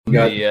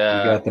You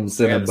got them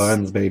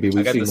Cinnabons, baby.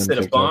 I got the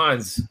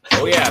Cinnabons.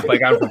 Oh yeah, if I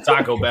got them from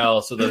Taco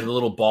Bell. So the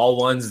little ball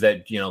ones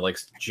that like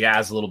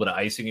jazz a little bit of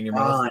icing in your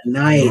mouth. Oh,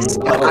 nice.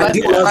 I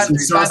do love some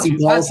saucy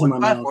balls in my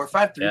mouth. 4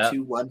 5 3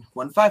 2 1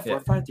 1 5 4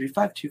 5 3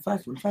 5 2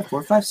 5 1 5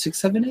 4 5 6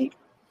 7 8.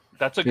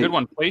 That's a good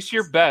one. Place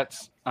your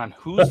bets on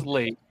who's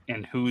late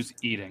and who's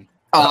eating.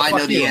 Oh, I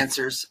know the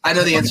answers. I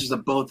know the answers to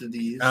both of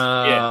these.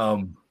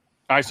 All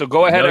right, so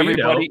go ahead,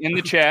 everybody in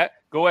the chat.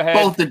 Go ahead.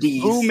 Both of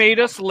these. Who made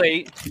us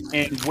late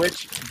and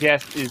which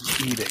guest is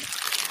eating?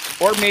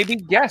 Or maybe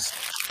guest.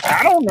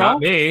 I don't know. Not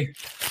me.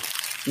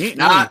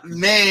 Not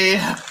me.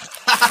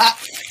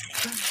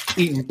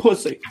 Eating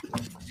pussy.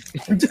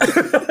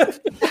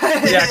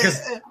 Yeah,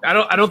 because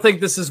I don't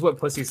think this is what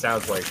pussy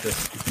sounds like.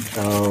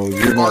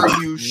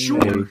 Are you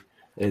sure?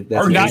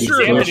 Not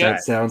Canada.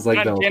 That sounds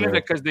like not Canada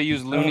because they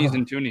use loonies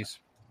and toonies.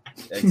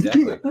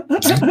 Exactly.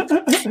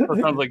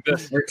 It sounds like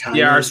this.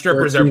 Yeah, our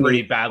strippers are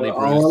pretty badly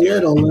We're all a bruised here.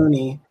 little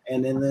loony,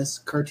 and in this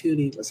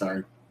cartoony,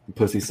 sorry.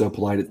 Pussy's so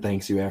polite it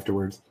thanks you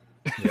afterwards.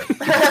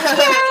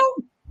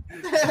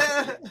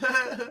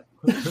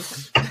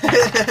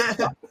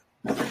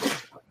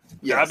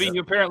 Abby,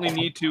 you apparently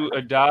need to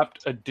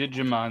adopt a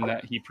Digimon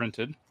that he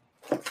printed.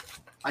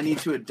 I need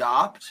to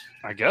adopt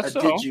I guess a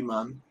so.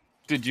 Digimon.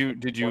 Did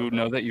you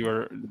know that you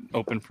were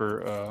open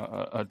for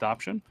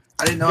adoption?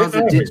 I didn't know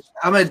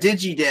I'm a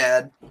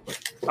Digi-Dad.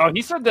 Oh,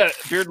 he said that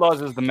Beard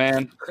Laws is the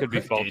man. Could be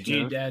false.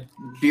 Dad.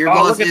 Beard Oh,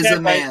 Laws look at is that,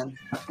 a man.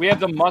 We have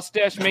the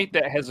mustache mate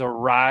that has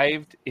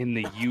arrived in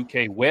the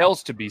UK,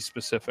 Wales to be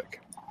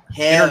specific.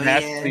 Hell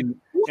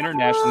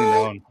Internationally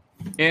known.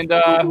 And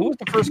who was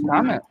the first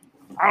comment?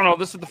 I don't know.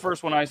 This is the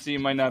first one I see.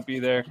 Might not be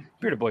there.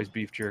 Bearded Boys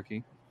beef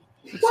jerky.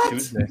 It's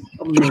Tuesday.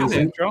 Amazing.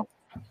 Intro.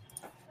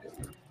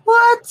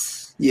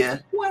 What? Yeah.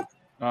 What?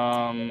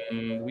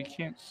 We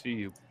can't see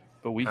you,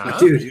 but we can.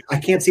 Dude, I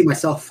can't see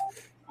myself.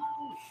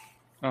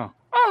 Oh,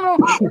 I don't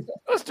know.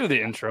 Let's do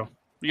the intro.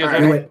 You guys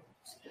All ready? right.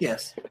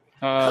 Yes.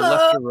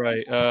 Left or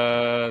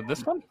right?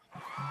 This one?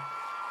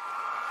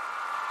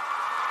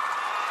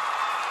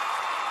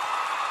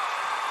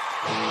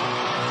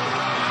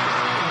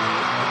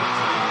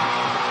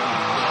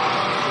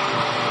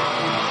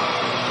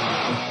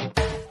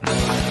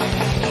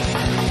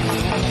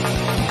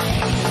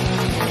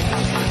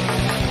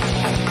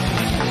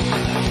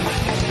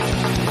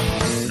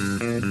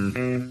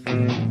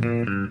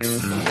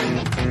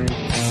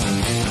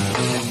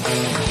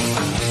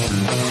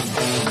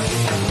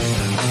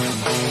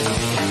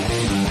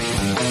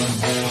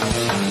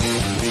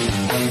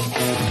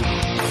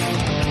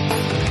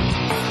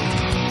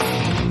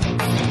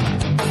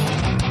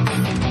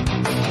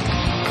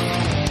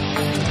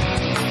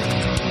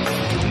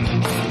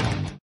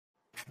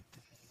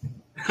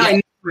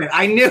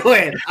 I knew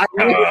it.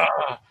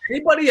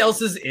 Anybody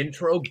else's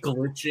intro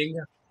glitching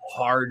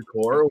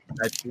hardcore?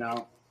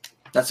 No.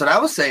 That's what I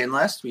was saying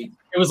last week.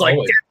 It was like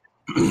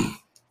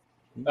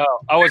Oh,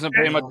 I wasn't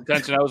paying much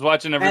attention. I was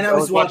watching And I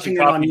was watching it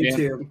on Coffee Dan.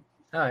 YouTube.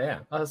 oh yeah,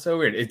 oh, that's so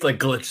weird. It's like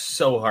glitched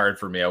so hard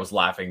for me. I was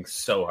laughing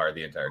so hard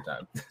the entire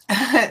time.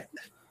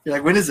 You're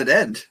like, when does it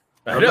end?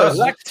 I know.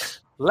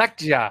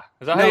 Lectia.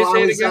 Is that how No, you say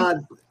I it was.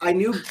 again? I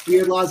knew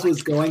Beard Laws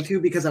was going to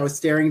because I was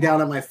staring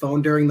down at my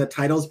phone during the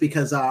titles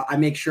because I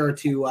make sure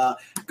to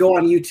go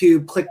on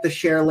YouTube, click the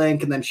share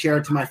link, and then share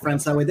it to my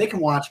friends. That way they can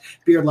watch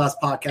Beard Laws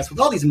podcast with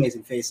all these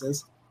amazing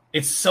faces.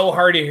 It's so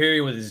hard to hear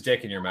you with his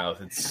dick in your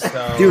mouth. It's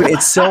so Dude,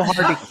 it's so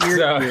hard to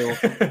hear you,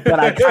 but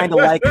I kind of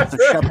like it, so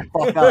shut the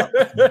fuck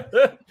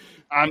up.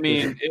 I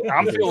mean,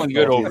 I'm feeling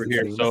good over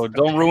here, so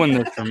don't ruin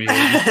this for me.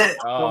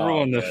 Don't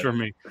ruin this for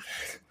me.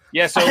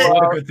 Yeah,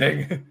 so good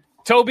thing.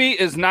 Toby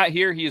is not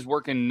here. He is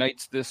working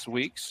nights this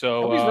week.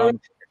 So,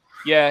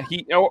 yeah,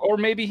 or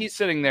maybe he's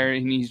sitting there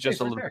and he's just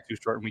a little bit too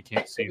short and we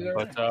can't see him.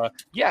 But,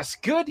 yes,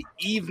 good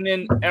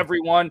evening,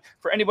 everyone.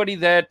 For anybody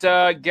that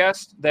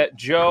guessed that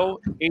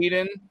Joe,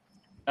 Aiden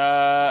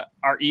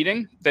are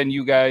eating, then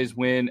you guys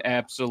win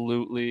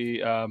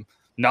absolutely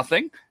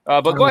nothing.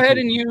 But go ahead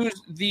and use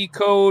the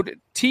code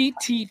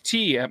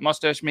TTT at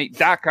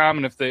mustachemate.com.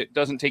 And if it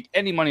doesn't take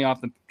any money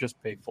off, then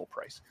just pay full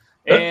price.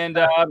 And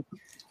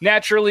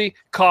naturally,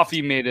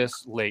 Coffee made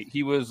us late.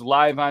 He was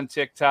live on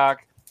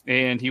TikTok,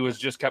 and he was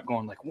just kept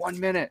going like 1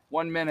 minute,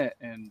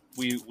 and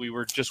we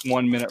were just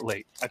 1 minute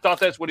late. I thought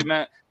that's what he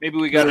meant. Maybe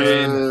we got it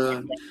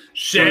in.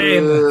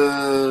 Shame.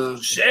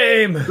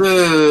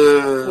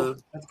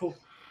 That's cool.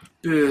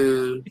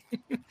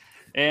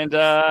 And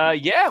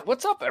yeah,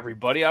 what's up,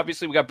 everybody?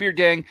 Obviously, we got Beard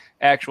Gang,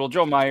 Actual,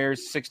 Joe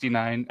Myers,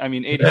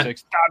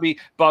 86, Dobby,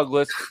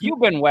 Bugless. You've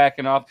been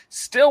whacking off,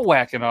 still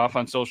whacking off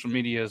on social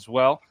media as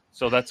well.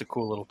 So that's a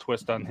cool little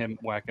twist on him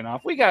whacking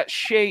off. We got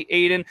Shay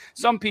Aiden.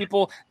 Some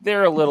people,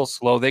 they're a little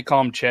slow. They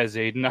call him Ches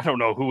Aiden. I don't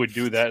know who would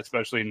do that,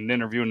 especially in an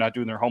interview and not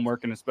doing their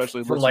homework, and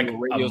especially For listening like to a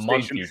radio a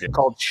month station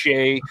called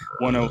Shay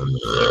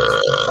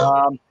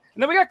 106.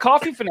 And then we got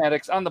Coffee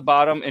Fanatics on the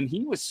bottom, and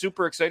he was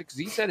super excited because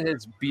he said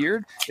his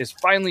beard is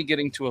finally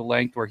getting to a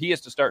length where he has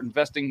to start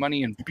investing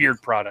money in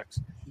beard products.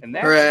 And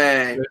that's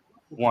a good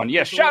one.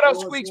 Yeah, shout out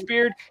Squeaks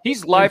Beard.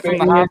 He's live from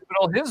the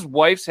hospital. His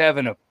wife's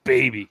having a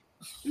baby.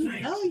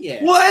 Hell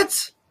yeah.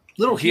 What?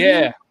 Little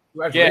Yeah.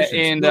 Yeah,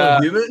 and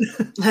yeah,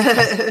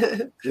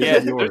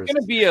 there's yours. going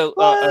to be a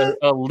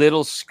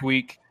little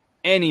Squeak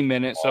any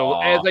minute. So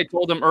as I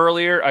told him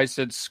earlier, I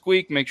said,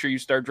 Squeak, make sure you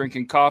start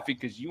drinking coffee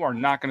because you are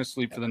not going to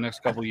sleep for the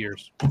next couple of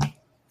years.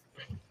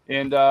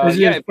 And if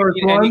you need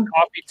any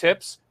coffee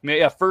tips,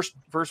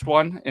 first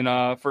one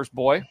and first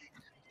boy.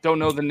 Don't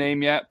know the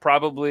name yet.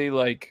 Probably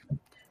like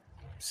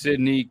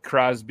Sidney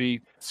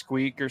Crosby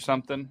Squeak or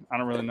something. I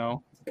don't really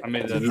know. I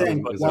made that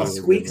up. While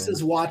Squeaks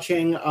is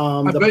watching the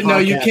but podcast, no,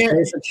 you can't.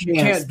 there's a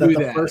chance that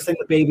the first thing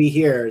the baby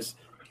hears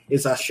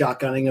is us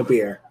shotgunning a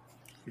beer.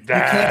 You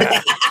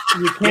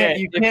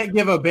can't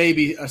give a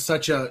baby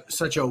such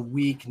a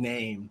weak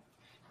name.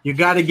 You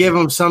got to give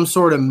them some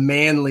sort of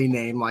manly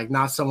name, like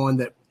not someone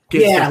that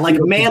gets like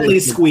manly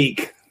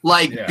Squeak,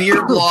 like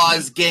Beard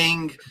Laws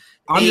Gang.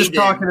 I'm just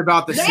talking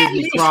about the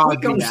Sidney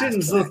Crosby.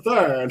 The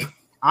third.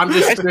 I'm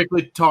just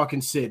strictly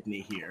talking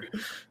Sidney here.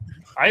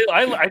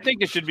 I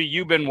think it should be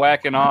you've been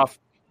whacking off.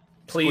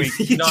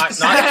 Please, not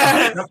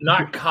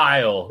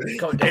Kyle.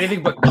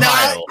 Anything but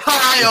Kyle.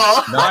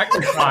 Not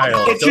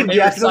Kyle. It should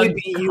definitely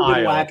be you've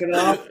been whacking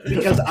off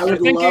because I would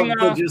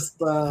love to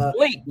just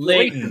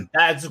Leighton.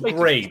 That's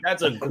great.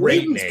 That's a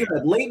great name.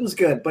 Good. Leighton's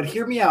good, but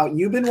hear me out.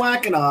 You've been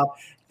whacking off.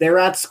 They're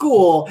at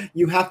school.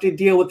 You have to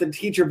deal with the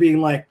teacher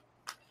being like,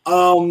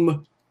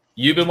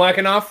 You've been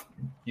whacking off?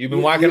 You've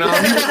been whacking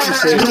off? You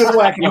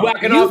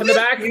whacking off in the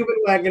back? You've been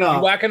whacking off.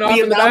 You whacking off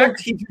the in the amount back? of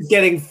teachers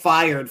getting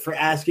fired for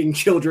asking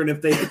children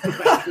if they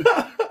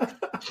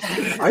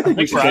I think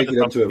we should take it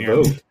up to a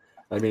vote.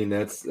 I mean,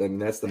 that's the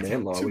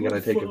man law. We got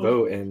to take a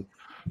vote, and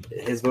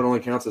his vote only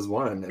counts as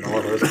one, and all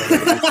of ours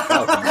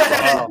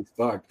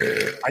fucked.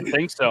 I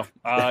think so.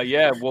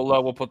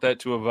 We'll put that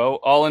to a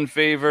vote. All in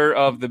favor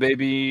of the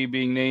baby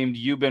being named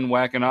You've Been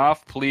Whacking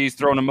Off, please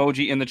throw an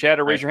emoji in the chat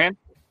or raise your hand.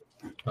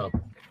 Oh.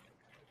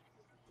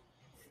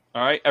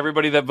 All right,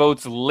 everybody that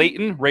votes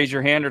Leighton, raise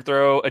your hand or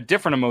throw a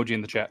different emoji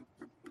in the chat.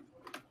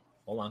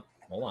 Hold on.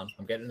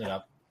 I'm getting it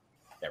up.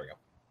 There we go.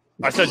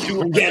 I said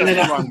two. I'm getting it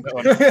up.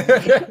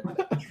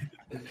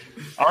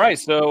 All right,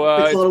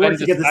 so it's a little work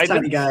to get this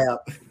tiny guy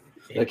up.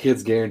 That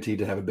kid's guaranteed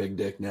to have a big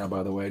dick now,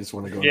 by the way. I just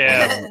want to go.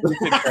 Yeah.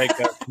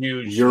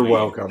 Huge. You're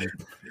welcome.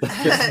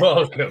 You're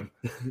welcome.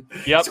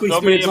 Yep.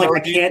 Squeak's like, I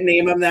can't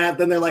name him that.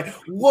 Then they're like,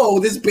 whoa,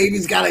 this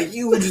baby's got a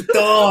huge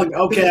dog.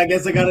 Okay, I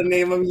guess I got to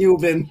name him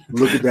Euban.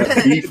 Look at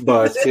that beef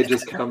bust. Kid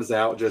just comes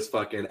out, just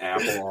fucking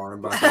apple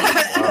arm. Wow.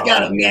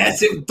 Got a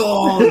massive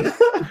dog.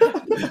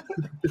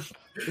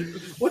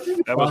 What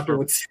did that was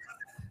perfect.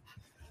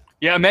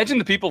 Yeah, imagine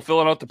the people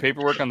filling out the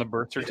paperwork on the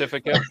birth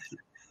certificate.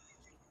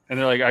 And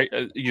they're like,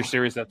 "You're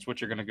serious? That's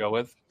what you're going to go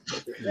with?"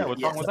 Yeah,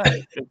 what's wrong with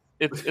that?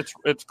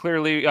 It's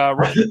clearly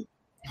Russian.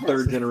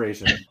 Third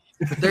generation,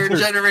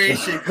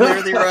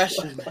 clearly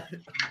Russian.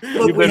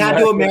 Look, we had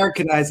to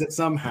Americanize it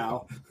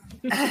somehow.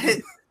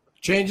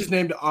 Change his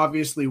name to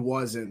obviously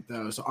wasn't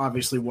though. So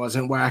obviously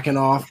wasn't whacking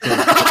off.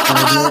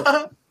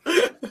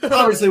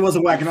 Obviously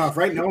wasn't whacking off,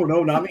 right? No,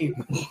 not me.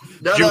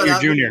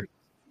 Junior.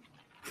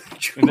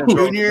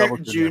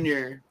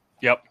 Junior.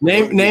 Yep.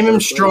 Name him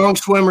Strong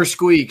Swimmer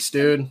Squeaks,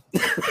 dude.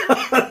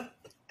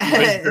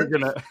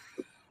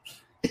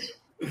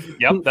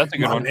 Yep, that's a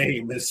good one. My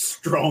name is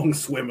Strong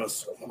Swimmer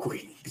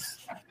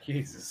Squeaks.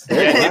 Jesus.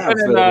 Yeah,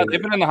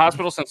 they've been in the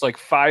hospital since like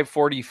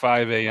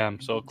 5:45 a.m.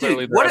 So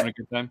clearly they're having a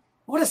good time.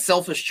 What a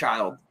selfish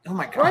child. Oh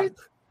my god.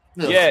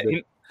 Yeah.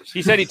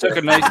 He said he took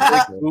a nice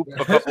big poop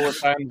a couple of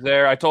times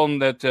there. I told him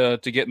that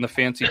to get in the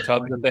fancy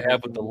tub that they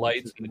have with the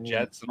lights and the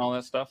jets and all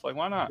that stuff. Like,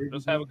 why not?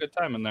 Just have a good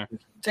time in there.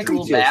 Take a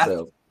little bath.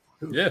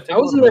 Yeah, I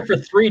was in there for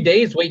 3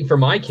 days waiting for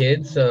my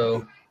kid,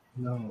 so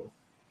no.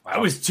 I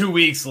was 2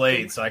 weeks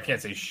late, so I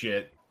can't say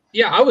shit.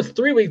 Yeah, I was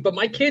 3 weeks, but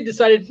my kid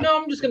decided, no,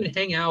 I'm just going to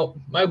hang out.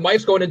 My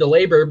wife's going into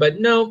labor,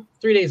 but no,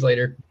 3 days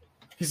later.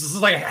 He's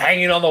just like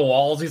hanging on the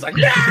walls. He's like,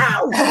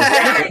 no!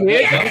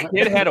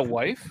 Kid had a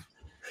wife?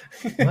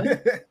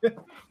 What?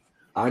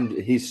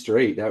 He's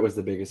straight. That was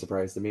the biggest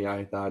surprise to me.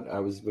 I thought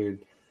I was weird.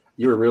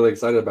 You were really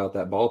excited about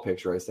that ball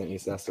picture I sent you,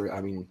 Sester. I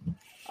mean,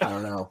 I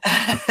don't know.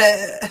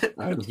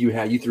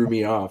 You threw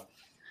me off.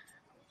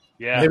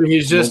 Yeah. Maybe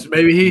he just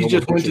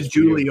went to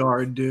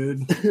Juilliard,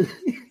 dude.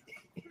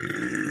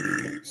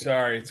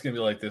 Sorry, it's gonna be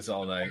like this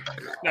all night.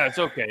 No, it's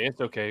okay.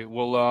 It's okay.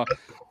 Well,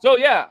 so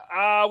yeah.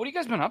 What have you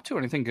guys been up to?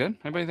 Anything good?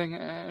 Anybody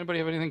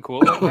have anything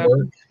cool that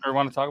happened or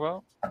want to talk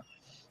about?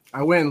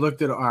 I went and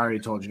looked at. I already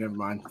told you. Never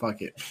mind.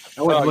 Fuck it.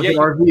 I went and looked at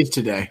RVs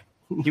today.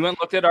 You went and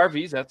looked at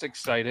RVs. That's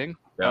exciting.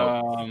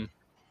 I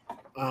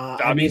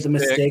made the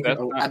mistake.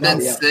 I've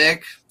been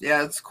sick.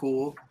 Yeah, it's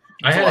cool.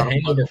 I had a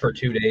hangover for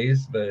 2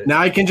 days, but now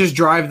I can just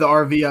drive the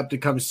RV up to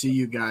come see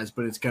you guys,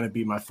 but it's gonna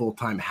be my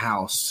full-time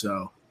house.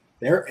 So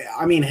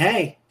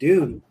hey,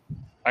 dude.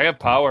 I have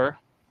power.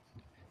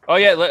 Oh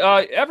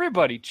yeah,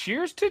 everybody!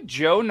 Cheers to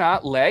Joe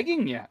not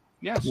lagging yet.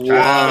 Yes.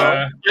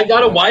 I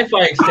got a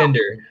Wi-Fi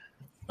extender.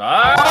 It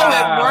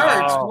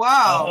works.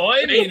 Wow.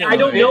 I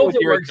don't know if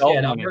it works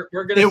yet.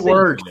 We're gonna see.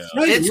 Works.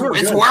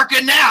 It's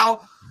working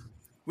now.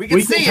 We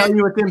can tell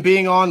you with them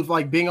being on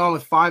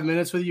with 5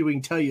 minutes with you, we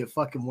can tell you it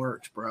fucking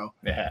works, bro.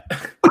 Yeah.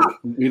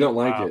 We don't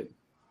like it.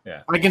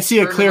 Yeah. I can see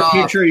a clear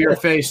picture of your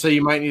face, so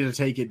you might need to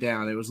take it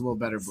down. It was a little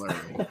better blurry.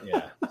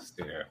 Yeah.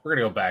 We're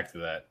gonna go back to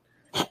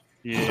that.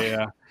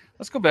 Yeah.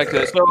 Let's go back to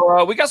this.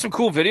 So we got some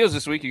cool videos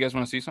this week. You guys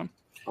want to see some?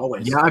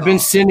 Always. Yeah, I've been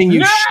sending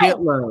you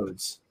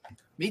shitloads.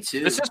 Me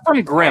too. This is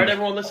from Grim. All right,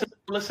 everyone,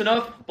 listen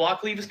up.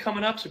 Block leave is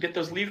coming up, so get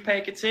those leave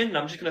packets in. And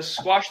I'm just going to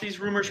squash these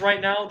rumors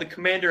right now. The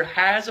commander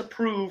has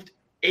approved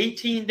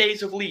 18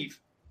 days of leave.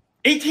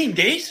 18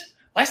 days?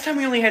 Last time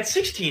we only had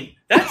 16.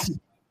 That's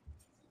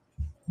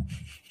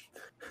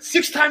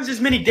 6 times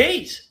as many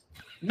days.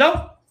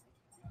 No,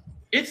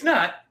 it's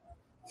not.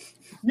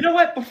 You know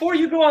what? Before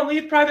you go on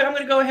leave, Private, I'm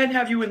going to go ahead and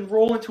have you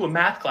enroll into a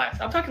math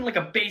class. I'm talking like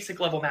a basic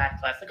level math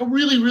class, like a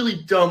really,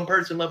 really dumb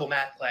person level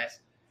math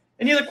class.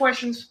 Any other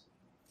questions?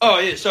 Oh,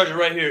 yeah, Sergeant,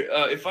 right here.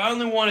 If I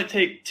only want to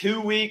take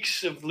 2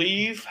 weeks of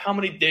leave, how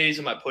many days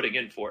am I putting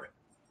in for?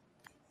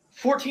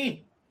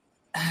 14.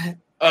 I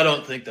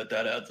don't think that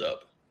adds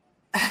up.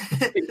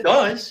 It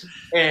does,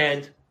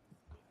 and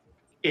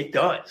it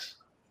does.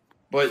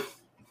 But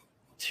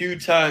 2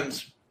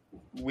 times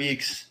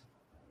weeks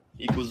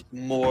equals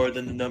more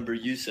than the number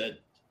you said.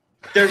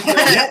 There's no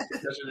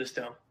answer this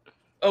down.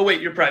 Oh, wait,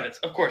 you're privates.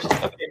 Of course.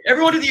 Okay,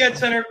 everyone to the Ed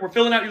Center. We're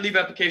filling out your leave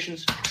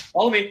applications.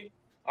 Follow me.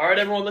 All right,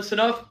 everyone, listen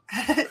up.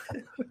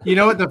 You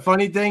know what the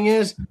funny thing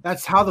is?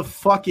 That's how the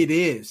fuck it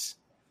is.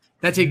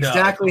 That's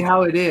exactly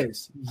how it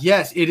is.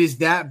 Yes, it is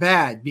that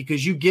bad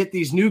because you get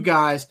these new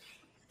guys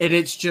and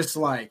it's just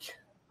like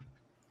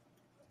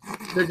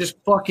they're just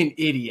fucking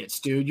idiots,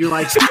 dude. You're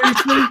like,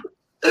 seriously?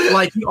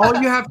 Like, all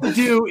you have to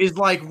do is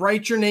like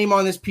write your name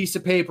on this piece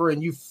of paper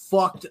and you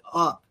fucked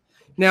up.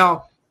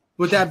 Now,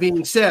 with that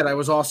being said, I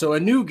was also a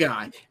new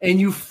guy, and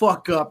you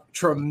fuck up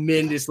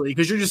tremendously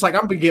because you're just like,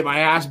 I'm gonna get my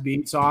ass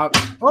beat. So I'm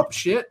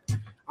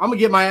gonna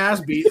get my ass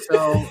beat. So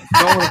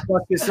don't want to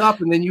fuck this up,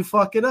 and then you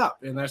fuck it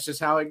up, and that's just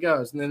how it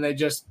goes. And then they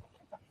just,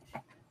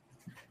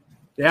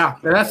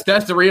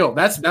 that's the real.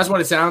 That's what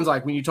it sounds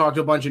like when you talk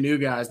to a bunch of new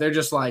guys. They're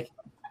just like,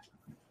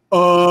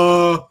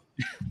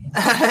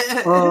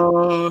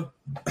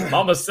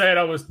 Mama said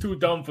I was too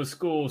dumb for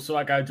school, so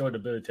I gotta join the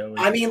military.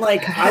 I mean,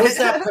 like, I was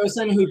that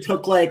person who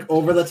took like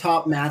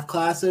over-the-top math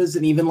classes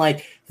and even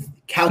like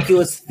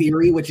calculus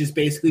theory, which is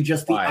basically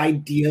just the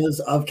ideas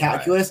of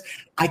calculus.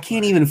 I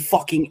can't even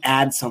fucking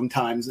add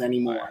sometimes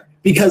anymore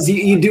because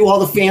you do all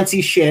the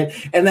fancy shit,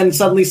 and then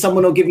suddenly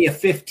someone will give me a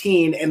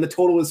 15, and the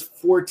total is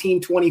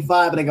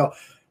 1425, and I go,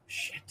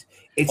 shit.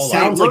 It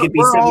sounds like it'd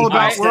be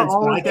 75 cents,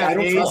 but I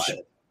don't trust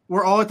it.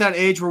 We're all at that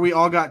age where we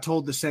all got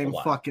told the same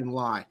fucking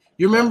lie.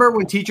 You remember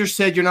when teachers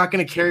said you're not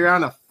going to carry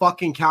around a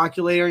fucking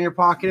calculator in your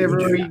pocket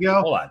everywhere you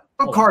go? Hold on.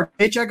 No card,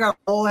 bitch. I got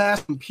a whole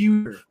ass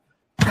computer.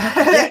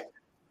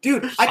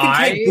 Dude, I can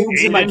type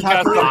boobs in my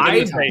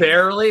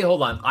calculator.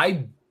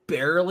 I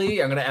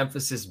barely, I'm going to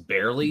emphasize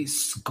barely,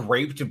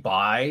 scraped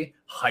by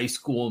high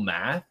school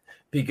math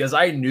because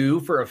I knew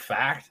for a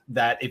fact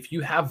that if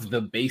you have the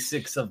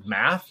basics of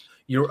math,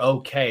 you're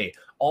okay.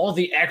 All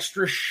the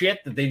extra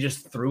shit that they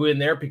just threw in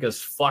there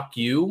because fuck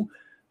you,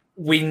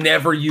 we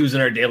never use in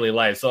our daily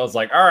life. So I was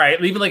like, all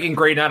right, even like in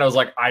grade 9, I was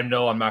like, I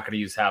know I'm not going to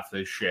use half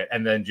this shit.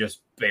 And then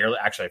just barely,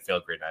 actually I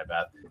failed grade 9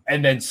 math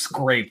and then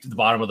scraped the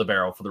bottom of the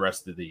barrel for the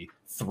rest of the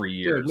 3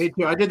 years. Dude, me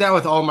too. I did that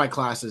with all my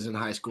classes in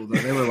high school though.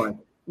 They were like,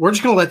 we're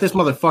just going to let this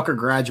motherfucker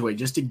graduate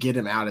just to get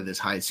him out of this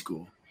high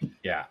school.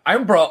 Yeah. I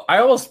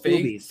almost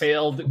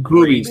failed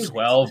grade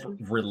 12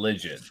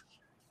 religion.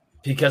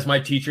 Because my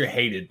teacher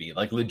hated me,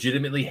 like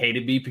legitimately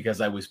hated me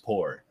because I was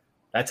poor.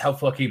 That's how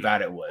fucking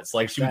bad it was.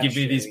 Like she would give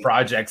me these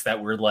projects that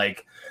were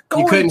like,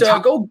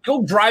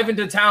 go drive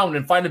into town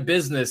and find a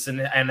business and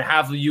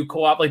have you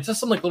co-op, like just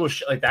some like little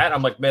shit like that.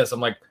 I'm like, miss, I'm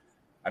like,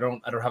 I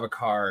don't have a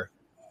car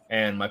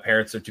and my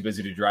parents are too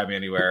busy to drive me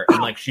anywhere. And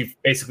like she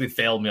basically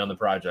failed me on the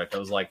project. I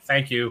was like,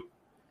 thank you.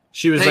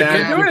 She was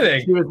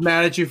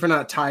mad at you for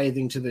not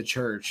tithing to the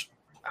church.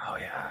 Oh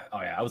yeah.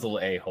 I was a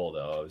little a-hole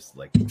though. I was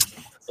like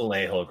a little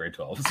a-hole grade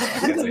 12. So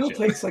it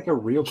takes like a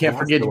real. Can't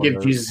forget to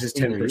give Jesus his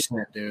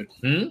 10%, dude.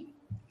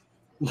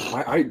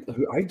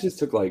 I just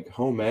took like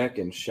home ec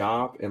and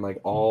shop and like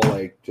all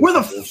like. Where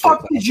the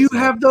fuck did you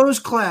have those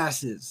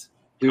classes?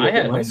 Dude,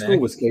 my school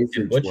was K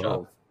through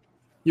 12.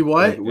 You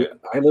what? Like,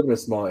 I live in a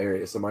small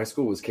area, so my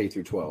school was K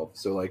through 12.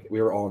 So like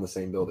we were all in the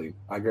same building.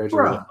 I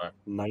graduated at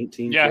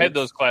 19. Yeah, I had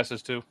those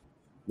classes too.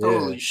 Yeah.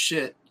 Holy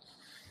shit.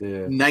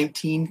 Yeah.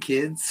 19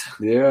 kids.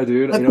 Yeah,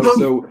 dude. You know,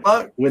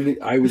 so when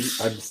I'm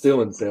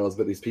still in sales,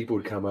 but these people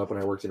would come up when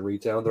I worked in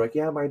retail and they're like,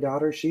 yeah, my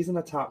daughter, she's in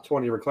the top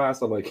 20 of her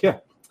class. I'm like, yeah,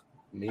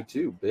 me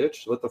too,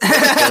 bitch. What the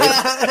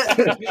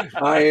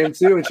fuck? I am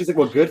too. And she's like,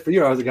 well, good for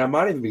you. I was like, I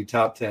might even be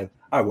top 10.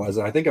 I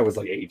wasn't. I think I was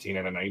like 18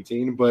 and a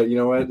 19, but you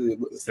know what? Look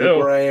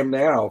where I am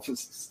now.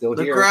 Still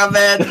here. Look where I'm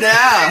at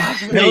now.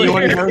 Hey, you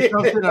want to know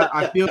something?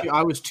 I feel like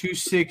I was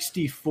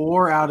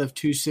 264 out of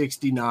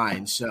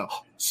 269. So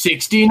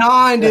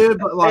 69, dude.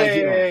 But like,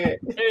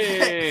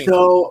 hey.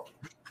 So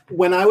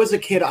when I was a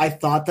kid, I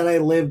thought that I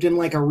lived in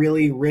like a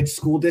really rich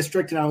school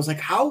district, and I was like,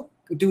 how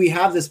do we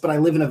have this, but I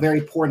live in a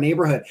very poor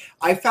neighborhood.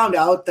 I found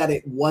out that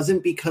it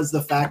wasn't because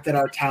the fact that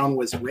our town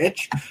was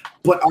rich,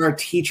 but our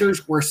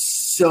teachers were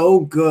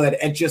so good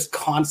at just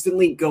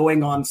constantly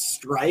going on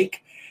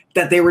strike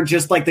that they were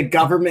just like the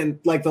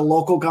government, like the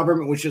local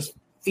government was just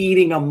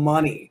feeding them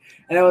money.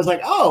 And I was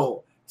like,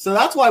 oh, so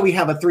that's why we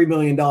have a $3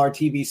 million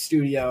TV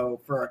studio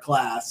for a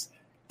class.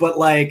 But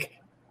like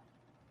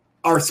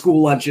our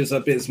school lunch is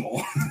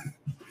abysmal.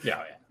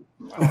 Yeah.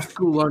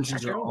 School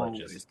lunches are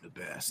always the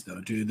best,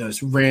 though, dude.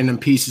 Those random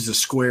pieces of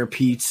square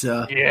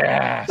pizza.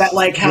 Yeah. That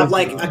like have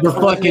like the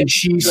fucking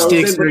cheese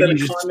sticks. With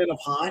a condiment of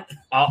hot.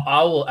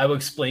 I will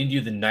explain to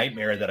you the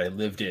nightmare that I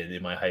lived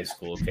in my high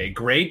school. Okay,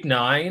 grade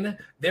 9,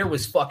 there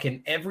was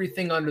fucking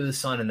everything under the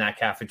sun in that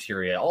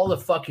cafeteria. All the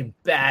fucking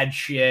bad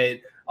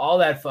shit, all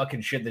that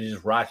fucking shit that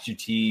just rots your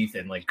teeth,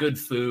 and like good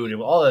food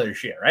and all that other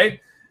shit.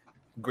 Right?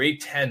 Grade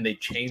 10, they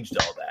changed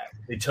all that.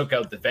 They took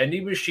out the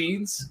vending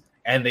machines.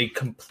 And they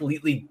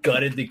completely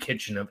gutted the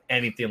kitchen of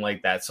anything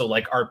like that. So,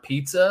 like, our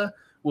pizza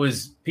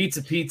was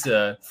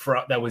pizza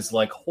that was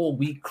like whole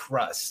wheat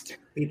crust,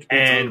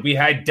 and we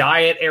had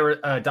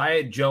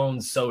Diet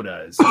Jones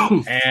sodas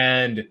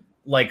and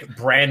like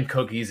brand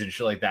cookies and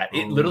shit like that.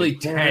 It literally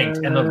tanked.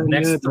 And the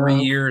next 3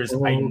 years,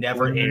 I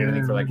never ate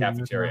anything from that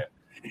cafeteria.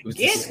 It was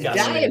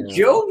disgusting. Diet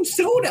Jones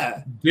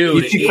soda,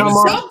 dude. You come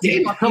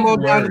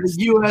on down to the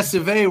US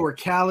of A where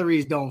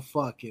calories don't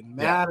fucking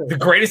matter. The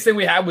greatest thing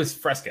we had was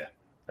Fresca.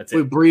 That's it.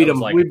 We breed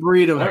them. Like, we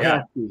breed them.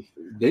 yeah.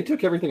 They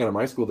took everything out of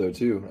my school though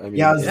too. I mean,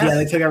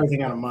 they took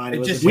everything out of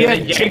mine. We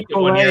had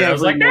Chick-fil-A. I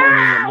was like, no.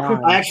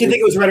 I actually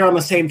think it was right around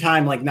the same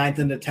time, like 9th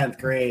into 10th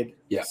grade.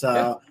 Yeah.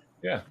 So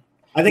yeah.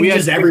 I think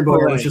just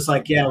everybody was just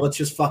like, yeah, let's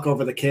just fuck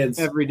over the kids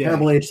every day.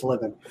 Terrible age to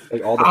live in.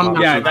 Like all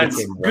the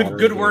that's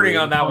good wording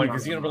on that one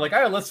because you're gonna be like,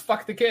 oh, let's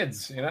fuck the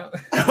kids, you know?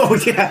 Oh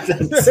yeah,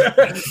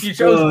 you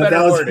chose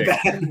better wording.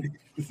 Bad.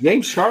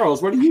 Name's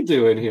Charles. What are you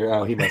doing here?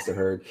 Oh, he must have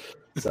heard.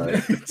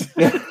 Sorry.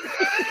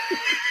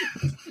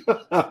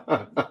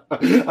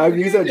 I've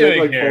used that joke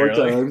like 4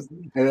 times,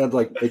 and then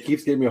like it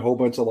keeps giving me a whole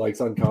bunch of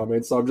likes on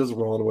comments, so I'm just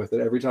rolling with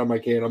it every time I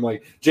can. I'm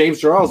like, James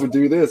Charles would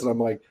do this, and I'm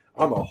like,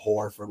 I'm a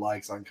whore for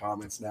likes on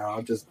comments now.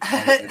 I'm just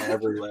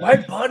everywhere. My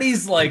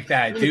buddy's like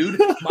that, dude.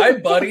 My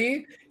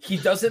buddy, he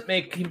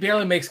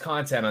barely makes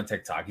content on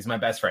TikTok. He's my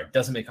best friend.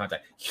 Doesn't make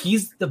content.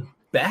 He's the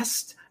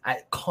best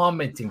at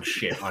commenting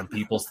shit on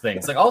people's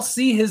things. Like I'll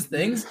see his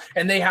things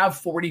and they have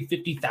 40,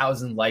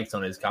 50,000 likes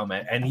on his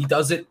comment, and he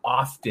does it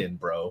often,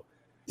 bro.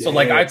 So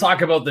like I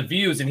talk about the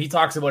views and he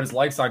talks about his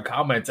likes on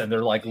comments and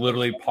they're like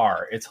literally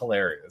par. It's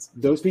hilarious.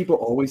 Those people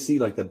always see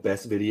like the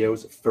best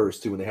videos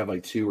first too when they have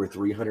like 200 or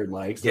 300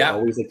 likes. They're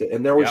always like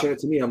and they're always showing it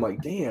to me. I'm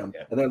like, damn. And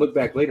then I look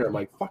back later, I'm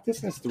like, fuck,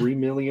 this has 3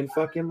 million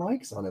fucking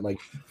likes on it. Like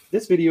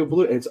this video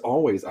blew. And it's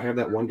always I have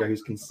that one guy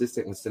who's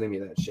consistent with sending me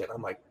that shit.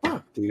 I'm like,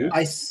 fuck, dude.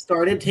 I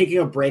started taking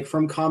a break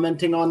from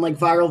commenting on like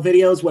viral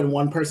videos when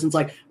one person's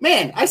like,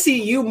 man, I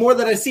see you more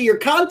than I see your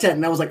content.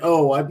 And I was like,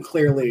 oh, I'm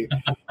clearly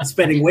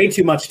spending way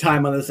too much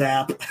time on this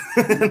app.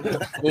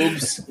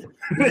 Oops.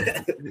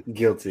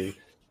 Guilty.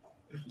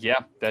 Yeah,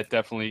 that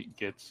definitely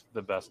gets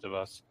the best of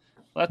us.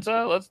 Let's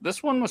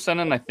this one was sent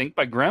in, I think,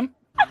 by Grim.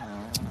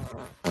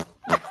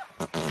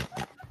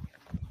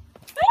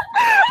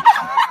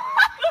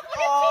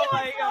 Oh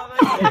my god.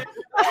 Oh god.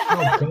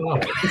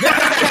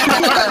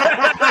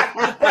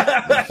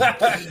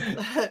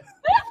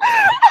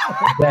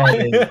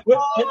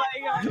 Oh my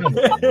god.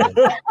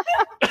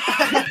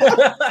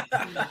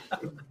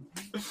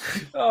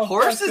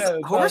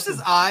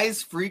 Horse's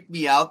eyes freaked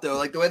me out though.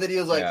 Like the way that he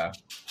was like. Yeah.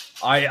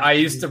 I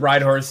used to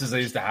ride horses. I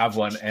used to have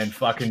one, and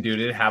fucking dude,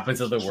 it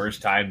happens at the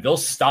worst time. They'll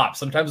stop.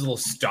 Sometimes they'll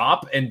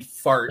stop and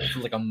fart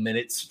for like a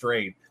minute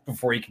straight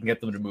before you can get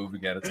them to move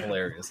again. It's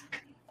hilarious.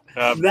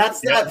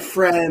 That's that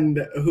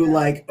friend who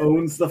like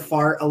owns the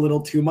fart a little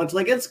too much.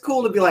 Like it's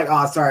cool to be like,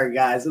 oh, sorry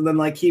guys, and then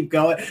like keep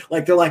going.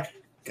 Like they're like,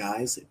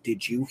 guys,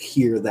 did you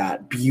hear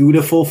that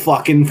beautiful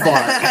fucking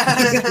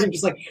fart? You're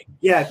just like,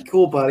 yeah,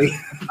 cool, buddy.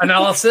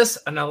 Analysis.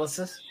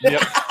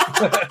 Yep.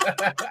 So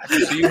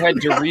you had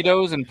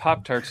Doritos and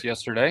Pop-Tarts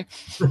yesterday.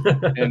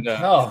 And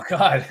oh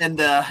god. And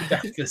the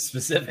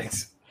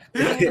specifics.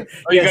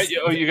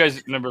 You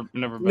guys never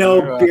been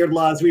no beard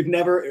laws. We've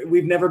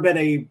never been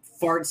a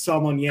fart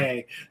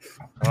sommelier.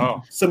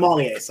 Oh,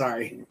 sommelier.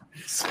 Sorry.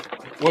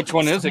 Which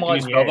one is it? Can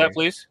you spell that,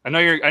 please? I know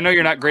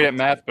you're not great at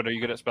math, but are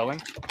you good at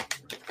spelling?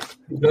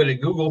 Good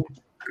at Google.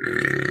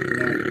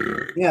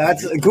 Yeah,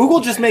 that's Google.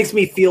 Just makes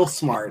me feel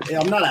smart.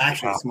 I'm not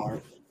actually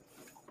smart.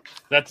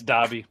 That's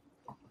Dobby.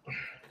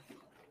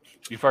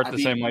 You fart the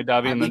same way,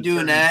 Dobby, and then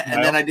doing that,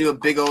 and then I do a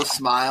big old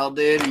smile,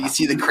 dude. You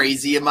see the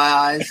crazy in my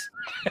eyes.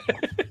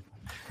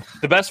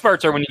 The best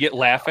farts are when you get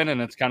laughing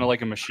and it's kind of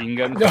like a machine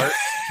gun fart.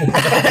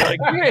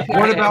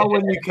 What about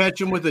when you catch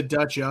them with a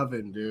Dutch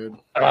oven, dude?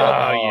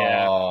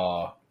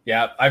 Oh,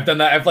 yeah. I've done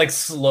that. I've like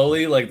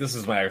slowly, like this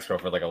is my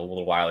ex-girlfriend like a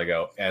little while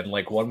ago. And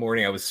like one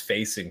morning I was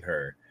facing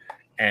her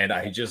and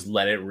I just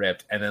let it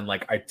rip. And then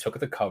like I took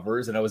the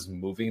covers and I was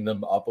moving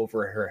them up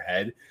over her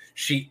head.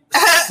 She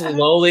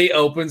slowly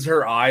opens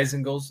her eyes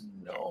and goes,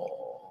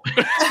 no.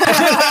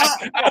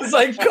 I was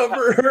like,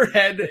 cover her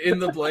head in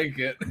the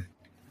blanket.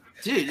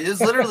 Dude, it was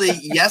literally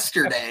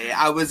yesterday.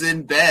 I was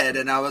in bed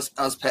and I was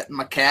petting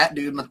my cat,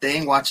 doing my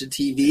thing, watching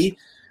TV.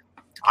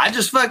 I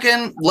just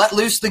fucking let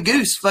loose the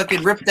goose,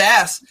 fucking ripped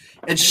ass.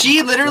 And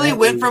she literally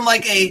went from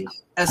like a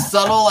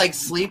subtle like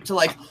sleep to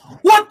like,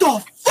 what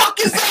the fuck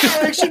is that?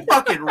 Like she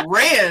fucking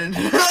ran.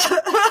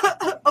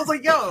 I was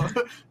like, yo.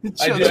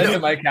 I do that to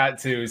my cat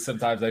too.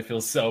 Sometimes I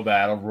feel so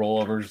bad. I'll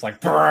roll over just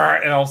like,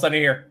 brrr, and all of a sudden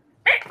you hear,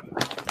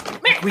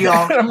 we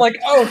all. And I'm like,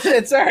 oh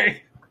shit,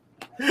 sorry.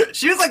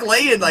 She was like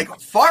laying like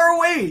far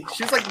away.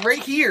 She was like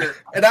right here.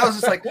 And I was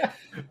just like, yeah.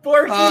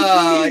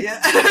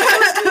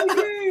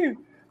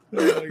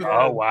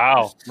 Oh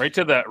wow! Right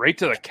to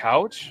the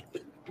couch.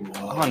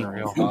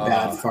 Unreal.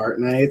 Bad fart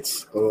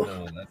nights. Oh,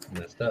 no, that's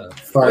messed up.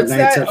 Fart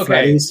nights at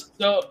Freddy's.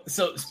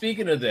 So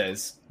speaking of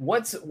this,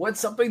 what's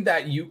something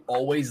that you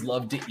always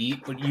love to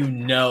eat, but you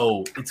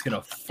know it's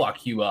gonna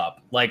fuck you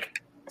up?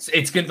 Like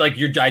it's gonna like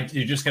you're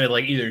just gonna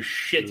like either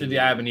shit through the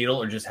eye of a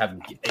needle or just have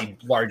a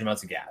large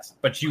amounts of gas,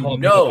 but you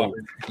know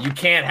you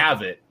can't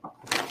have it,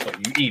 but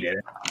you eat it.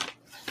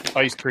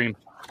 Ice cream.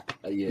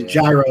 Yeah.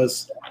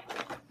 Gyros.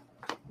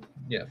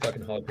 Yeah,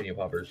 fucking jalapeno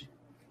poppers.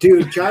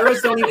 Dude,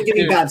 gyros don't even give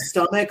me bad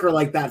stomach or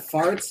like bad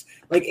farts.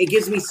 Like it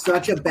gives me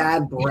such a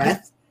bad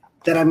breath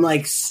that I'm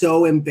like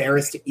so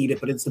embarrassed to eat it,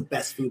 but it's the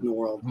best food in the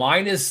world.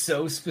 Mine is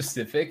so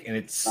specific and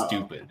it's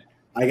stupid.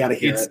 I gotta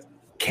hear it.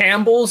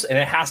 Campbell's, and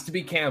it has to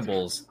be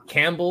Campbell's.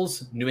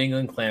 Campbell's New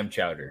England clam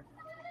chowder.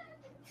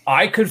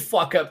 I could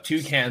fuck up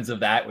 2 cans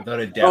of that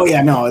without a doubt. Oh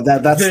yeah, no,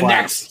 that's the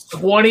next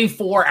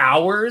 24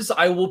 hours.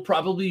 I will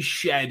probably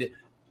shed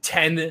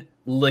 10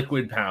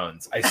 liquid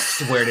pounds. I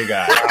swear to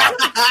God,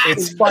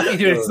 it's fucking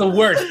dude. It's the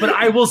worst. But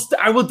I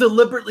will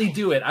deliberately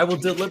do it. I will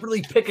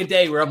deliberately pick a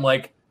day where I'm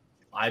like,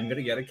 I'm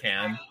gonna get a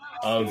can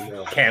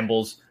of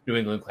Campbell's New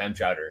England clam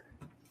chowder,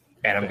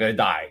 and I'm gonna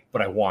die,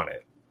 but I want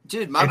it.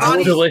 Dude, my it's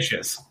body's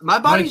delicious. My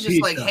body's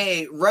just like,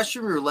 hey,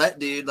 Russian roulette,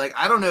 dude. Like,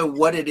 I don't know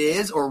what it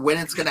is or when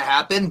it's gonna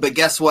happen, but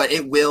guess what?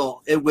 It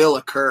will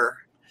occur.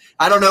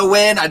 I don't know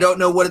when. I don't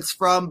know what it's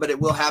from, but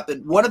it will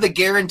happen. One of the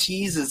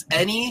guarantees is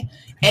any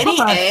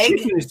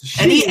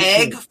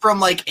egg from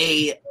like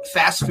a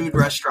fast food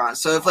restaurant.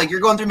 So if like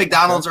you're going through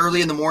McDonald's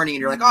early in the morning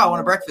and you're like, oh, I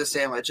want a breakfast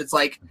sandwich. It's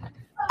like,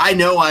 I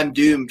know I'm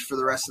doomed for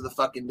the rest of the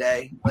fucking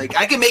day. Like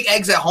I can make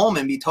eggs at home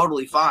and be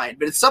totally fine,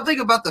 but it's something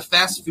about the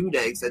fast food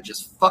eggs that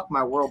just fuck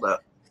my world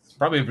up.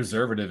 Probably a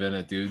preservative in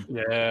it, dude.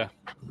 Yeah.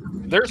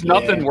 There's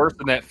nothing worse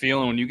than that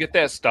feeling when you get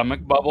that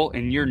stomach bubble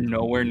and you're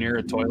nowhere near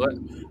a toilet.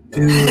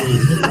 Dude.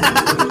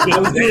 I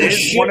was doing a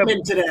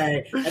shipment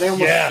today and I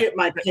almost shit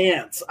my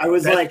pants. I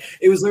was like,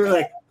 it was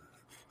literally like,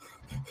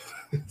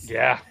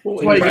 yeah.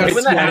 When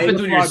that happens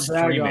when you're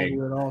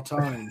streaming at all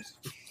times.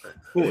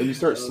 Cool. When you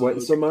start sweating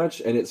so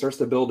much and it starts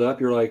to build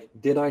up, you're like,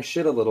 did I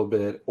shit a little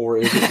bit? Or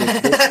is it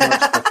just this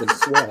much fucking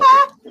sweat?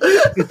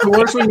 It's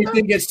worse when you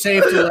think it's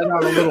safe to let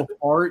out a little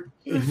fart.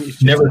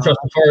 Never trust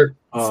a fart.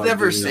 It's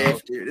never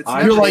safe, dude. It's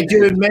you're like,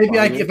 dude, maybe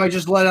if I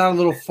just let out a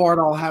little fart,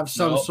 I'll have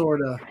some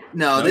sort of.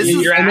 No,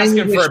 you're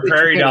asking for a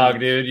prairie dog,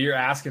 dude. You're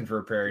asking for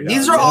a prairie dog.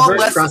 These are all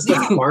lessons.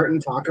 Trust a fart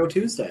and Taco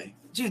Tuesday.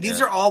 Dude, these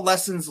are all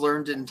lessons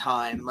learned in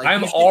time. Like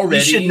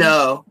you should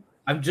know.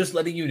 I'm just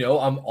letting you know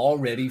I'm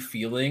already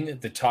feeling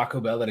the Taco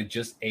Bell that I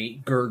just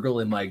ate gurgle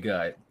in my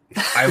gut.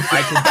 I'm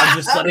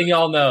just letting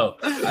y'all know.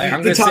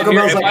 I'm going to sit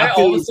here. If I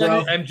all of a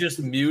sudden I'm just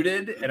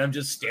muted and I'm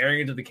just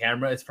staring into the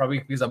camera, it's probably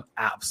because I'm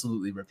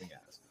absolutely ripping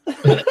ass.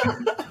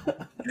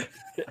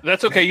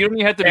 That's okay. You don't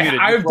even have to mute it.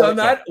 I've done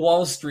that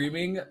while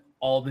streaming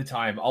all the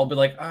time. I'll be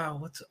like,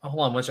 hold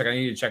on one second. I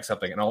need to check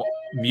something. And I'll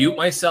mute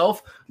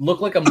myself, look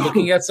like I'm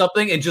looking at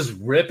something and just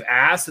rip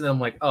ass. And I'm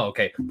like, oh,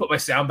 okay. Put my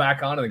sound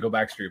back on and then go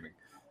back streaming.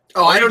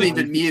 Oh, I don't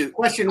even mute.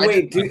 Question,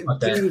 wait,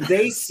 do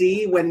they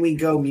see when we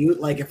go mute?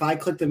 Like if I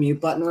click the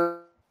mute button?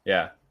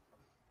 Yeah.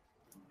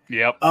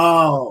 Yep.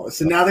 Oh,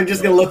 so now they're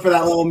just going to look for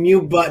that little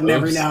mute button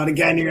every now and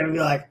again. You're going to be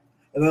like,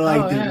 and they're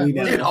like,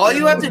 dude, all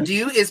you have to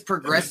do is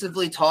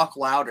progressively talk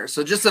louder.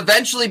 So just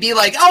eventually be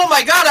like, oh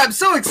my God, I'm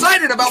so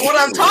excited about what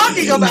I'm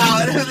talking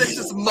about. And then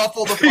just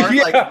muffle the part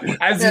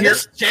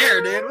this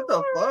chair, dude. What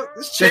the fuck?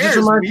 This chair just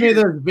reminds me of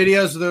those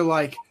videos where they're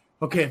like,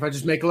 okay, if I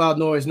just make a loud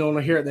noise, no one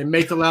will hear it. They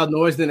make the loud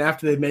noise, then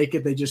after they make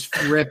it, they just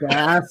rip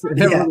ass. And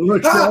everyone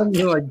looks down and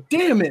they're like,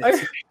 damn it.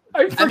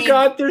 I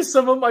forgot there's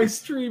some of my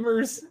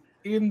streamers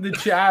in the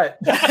chat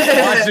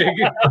watching.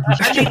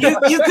 I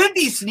mean, you could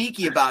be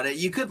sneaky about it.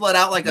 You could let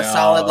out like a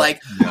solid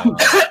like.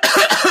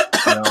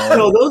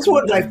 No, those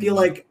ones I feel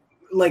like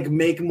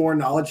make more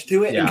knowledge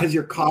to it, and because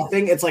you're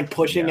coughing, it's like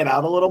pushing it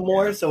out a little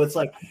more. So it's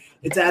like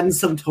it's adding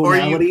some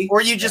tonality.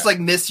 Or you just like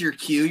miss your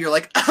cue. You're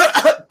like.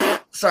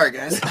 Sorry,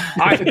 guys.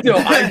 I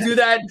do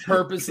that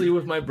purposely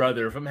with my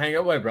brother. If I'm hanging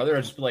out with my brother,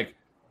 I just be like,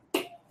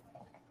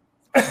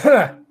 I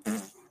feel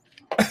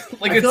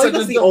like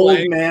that's the old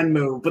man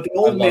move, but the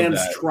old man's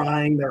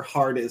trying their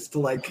hardest to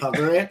like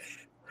cover it.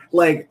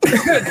 Like,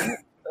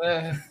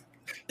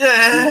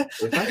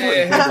 If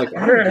I like,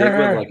 I'm good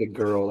with like a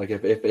girl. Like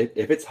if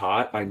it's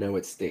hot, I know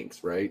it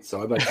stinks, right?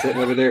 So I'm like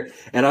sitting over there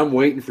and I'm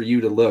waiting for you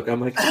to look. I'm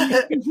like, and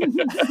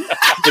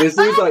as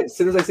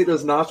soon as I see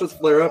those nostrils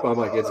flare up, I'm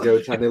like, it's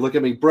go time. They look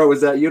at me, bro. Is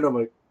that you? And I'm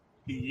like,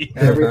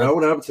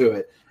 own up to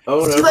it.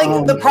 See,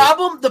 like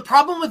the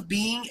problem with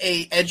being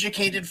a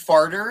educated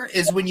farter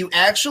is when you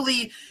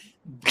actually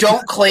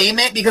don't claim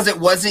it because it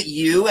wasn't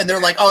you, and they're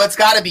like, "Oh, it's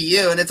got to be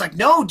you," and it's like,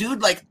 "No,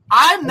 dude, like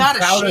I'm not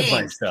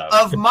ashamed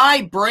of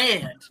my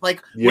brand.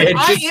 Like when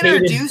I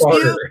introduce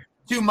you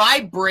to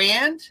my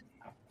brand,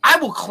 I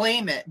will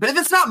claim it. But if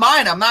it's not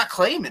mine, I'm not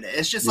claiming it.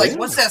 It's just like,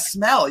 what's that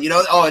smell? You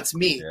know? Oh, it's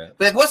me. Yeah.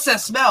 But what's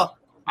that smell?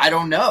 I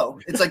don't know.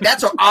 It's like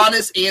that's an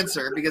honest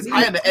answer because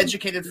I am an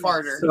educated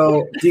farter.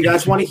 So, do you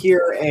guys want to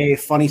hear a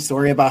funny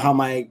story about how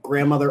my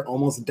grandmother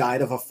almost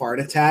died of a fart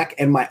attack,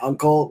 and my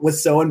uncle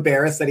was so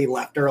embarrassed that he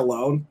left her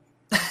alone?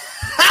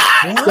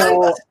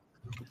 So,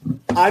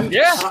 I'm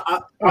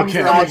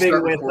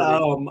driving with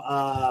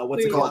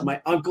what's it called?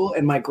 My uncle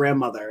and my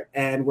grandmother,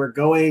 and we're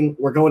going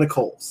to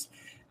Kohl's,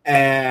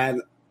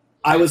 and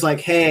I was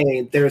like,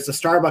 "Hey, there's a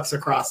Starbucks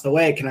across the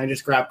way. Can I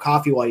just grab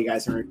coffee while you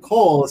guys are in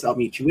Kohl's? I'll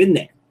meet you in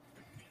there."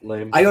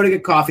 Lame. I go to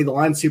get coffee. The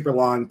line's super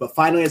long, but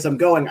finally, as I'm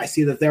going, I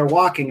see that they're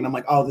walking, and I'm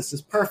like, "Oh, this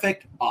is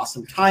perfect!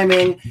 Awesome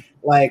timing!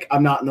 Like,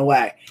 I'm not in the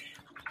way."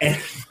 And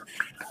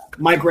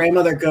my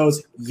grandmother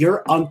goes,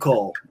 "Your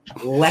uncle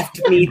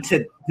left me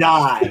to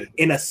die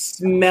in a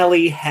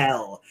smelly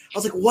hell." I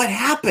was like, "What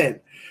happened?"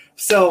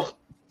 So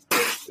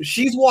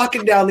she's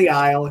walking down the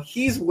aisle.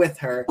 He's with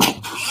her.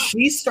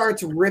 She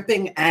starts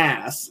ripping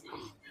ass.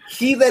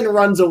 He then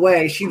runs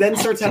away. She then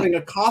starts having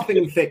a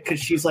coughing fit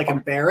because she's like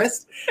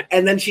embarrassed.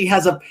 And then she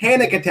has a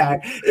panic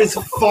attack, is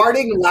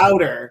farting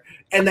louder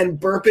and then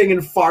burping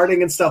and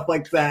farting and stuff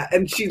like that.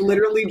 And she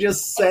literally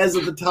just says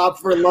at the top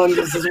of her lungs,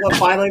 this is what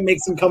finally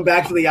makes him come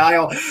back to the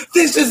aisle.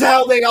 This is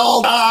how they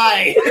all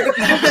die.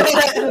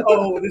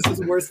 Oh, this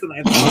is worse than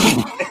I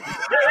thought.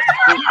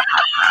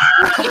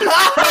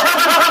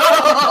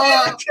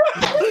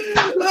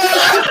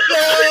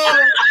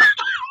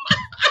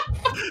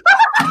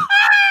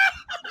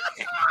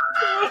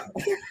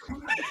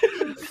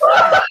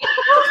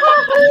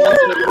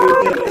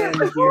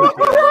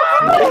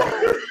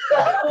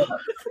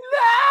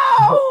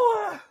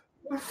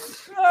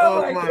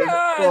 Oh my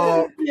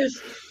God! Yes.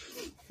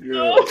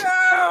 No!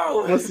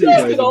 Let's see you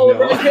guys all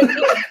now.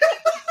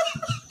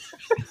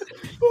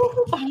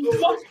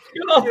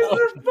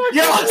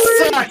 Y'all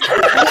suck.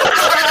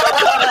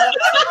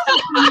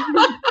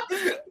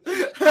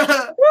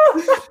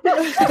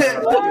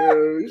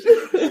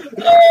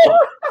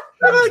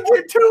 I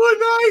get two a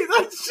night.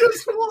 That's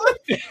just one.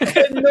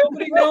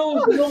 Nobody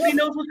knows. Nobody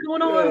knows what's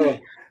going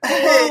on.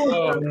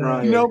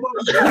 Nobody knows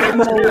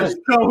what's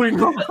going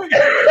on.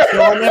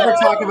 So I'll never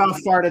talk about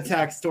fart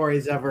attack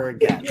stories ever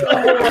again.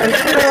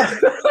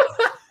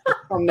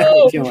 I'm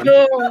never doing it.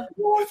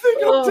 Oh, I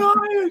think I'm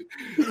dying.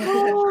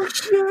 Oh,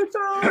 shit.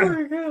 Oh,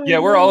 my God. Yeah,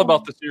 we're all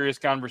about the serious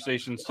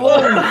conversations.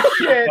 Holy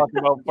shit. Talking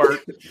about fart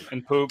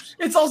and poops.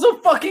 It's also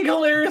fucking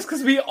hilarious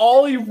because we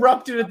all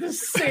erupted at the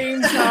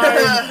same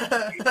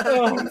time.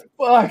 Oh,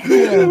 fuck.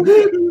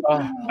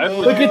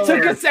 Look, it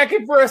took a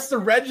second for us to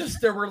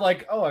register. We're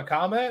like, oh, a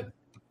comment?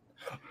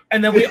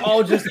 And then we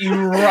all just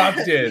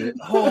erupted.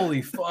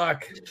 Holy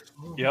fuck.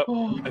 Yep.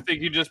 I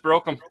think you just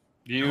broke them.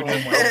 You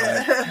just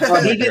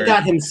Well, he did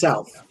that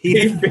himself.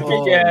 He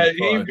broke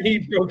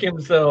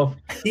himself.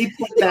 He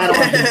put that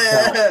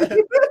on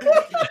himself.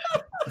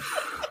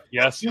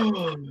 Yes.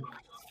 Trying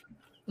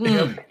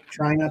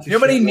not to. You know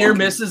how many near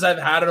misses I've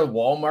had at a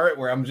Walmart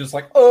where I'm just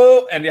like,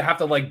 oh, and you have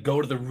to like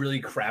go to the really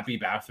crappy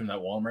bathroom that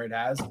Walmart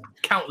has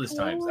countless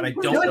times, and I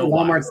don't know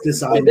Walmart's why.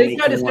 designed. They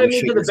tried to send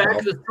me to the back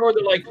of the store.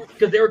 They're like,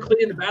 because they were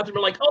cleaning the bathroom.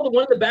 They're like, oh, the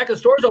one in the back of the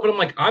store is open. I'm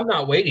like, I'm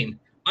not waiting.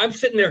 I'm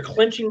sitting there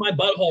clenching my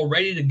butthole,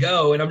 ready to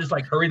go, and I'm just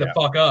like, hurry the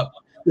fuck up.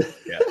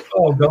 Yeah.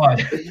 Oh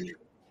God.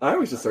 I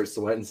always just start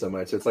sweating so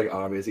much. It's like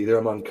obvious. Either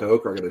I'm on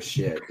coke or I'm gonna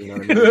shit. You know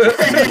what I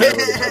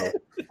mean?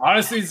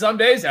 Honestly, some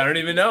days I don't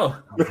even know.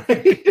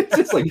 It's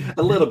just like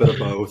a little bit of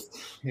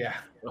both. Yeah.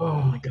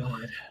 Oh my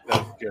God.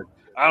 That's good.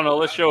 I don't know.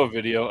 Let's show a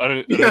video. I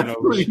don't know.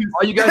 All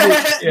you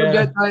gotta do is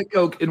that Diet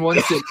Coke in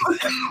 1 sip.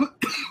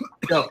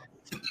 Go.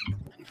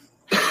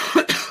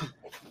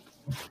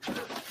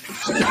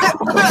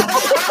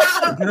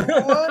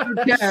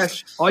 100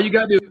 cash. All you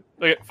gotta do.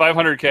 Look at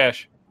 500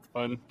 cash.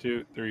 1,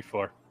 2, 3,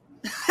 4.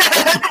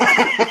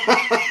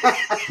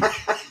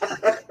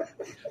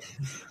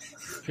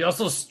 He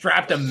also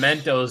strapped a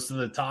Mentos to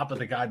the top of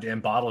the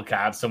goddamn bottle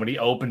cap, so when he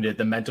opened it,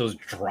 the Mentos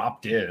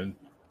dropped in.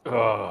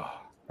 Oh,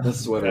 the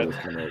sweater was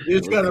kind of. You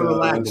just gotta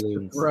relax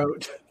the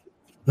throat.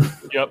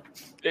 Yep.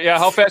 Yeah.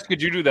 How fast could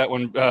you do that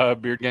one,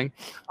 Beard Gang?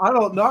 I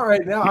don't know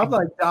right now. I'm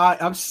like,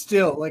 I'm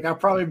still like, I'm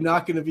probably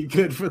not going to be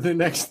good for the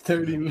next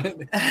 30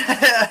 minutes.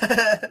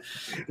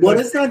 What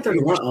is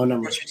 931? Oh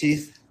no, Brush your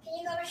teeth. Can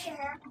you go brush your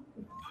hair?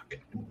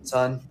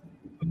 Son,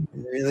 I'm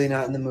really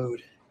not in the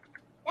mood.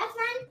 That's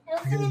fine.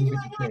 It'll come into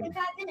my yard in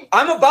 5 minutes.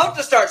 I'm about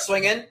to start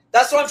swinging.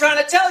 That's what I'm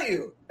trying to tell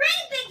you. Bring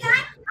it, big guy. I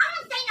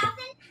won't say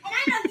nothing, and I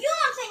know you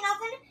won't say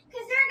nothing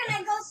because they're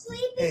gonna go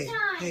sleepy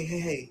time.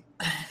 Hey.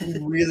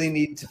 You really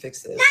need to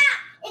fix this. Nah,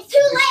 it's too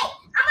late.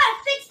 I'm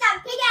gonna fix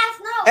that big ass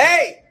nose.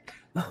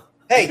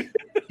 Hey,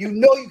 you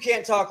know you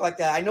can't talk like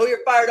that. I know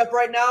you're fired up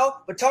right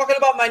now, but talking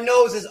about my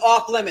nose is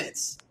off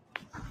limits.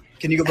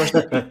 Can you go brush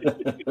that?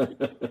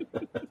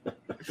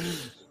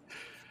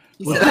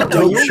 He said, I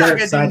know you're not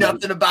going to do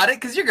nothing about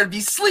it because you're going to be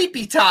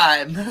sleepy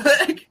time.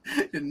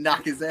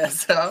 Knock his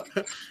ass out.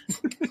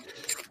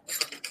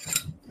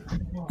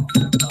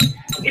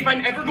 If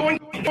I'm ever going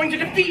to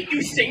defeat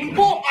Usain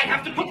Bolt, I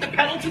have to put the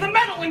pedal to the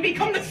metal and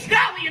become the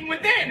stallion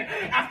within.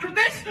 After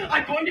this,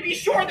 I'm going to be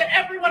sure that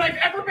everyone I've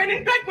ever been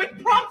in bed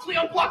with promptly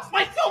unblocks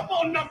my cell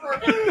phone number.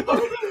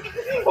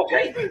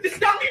 Okay, the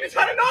stallion has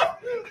had enough.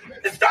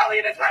 The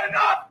stallion has had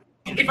enough.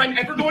 If I'm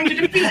ever going to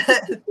defeat...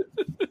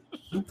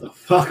 What the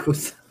fuck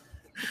was that?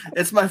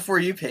 It's my For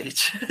You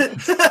page. For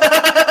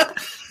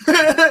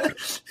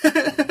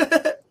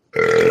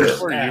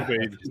You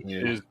page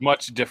is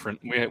much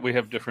different. We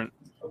have different...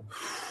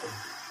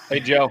 Hey,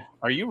 Joe,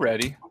 are you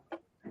ready?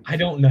 I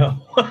don't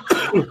know.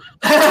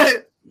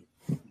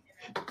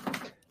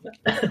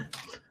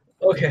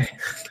 Okay.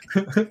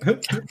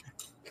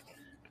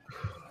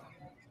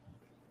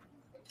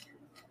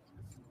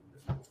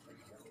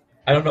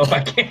 I don't know if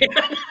I can.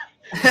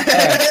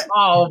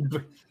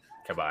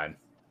 Come on.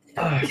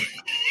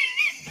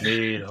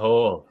 Meat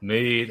hole.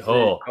 Meat.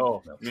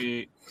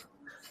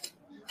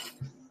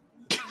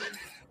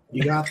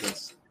 You got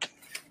this.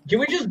 Can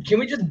we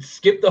just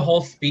skip the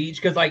whole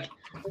speech? Because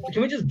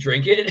can we just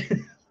drink it?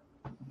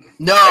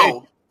 No.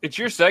 Hey, it's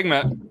your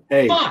segment.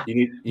 Hey, Fuck.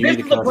 you This need is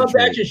to the pump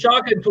concentrate. action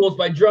shotgun tools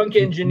by Drunk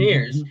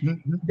Engineers.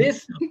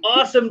 This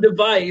awesome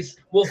device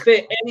will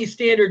fit any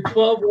standard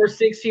 12 or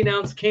 16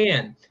 ounce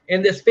can.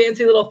 And this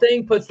fancy little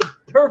thing puts the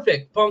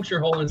perfect puncture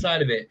hole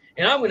inside of it.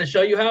 And I'm going to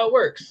show you how it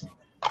works.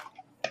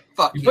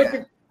 Fuck You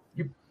yeah.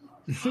 put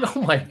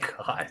Oh my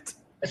god.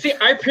 See,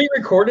 I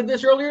pre-recorded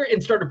this earlier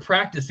and started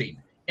practicing.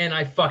 And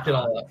I fucked it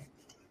all up.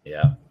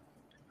 Yeah.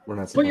 We're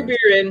not Put your surprised.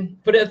 beer in,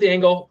 put it at the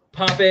angle,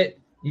 pop it.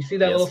 You see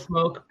that Yes. little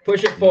smoke,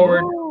 push it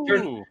forward,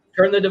 Ooh.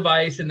 turn the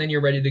device, and then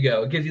you're ready to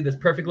go. It gives you this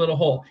perfect little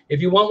hole.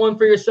 If you want one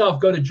for yourself,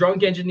 go to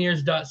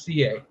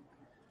drunkengineers.ca.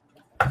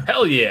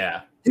 Hell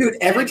yeah. Dude,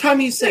 every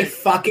time you say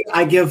fuck it,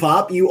 I give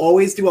up, you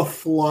always do a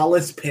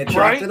flawless pitch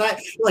Right? after that.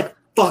 You're like,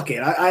 fuck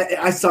it,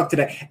 I suck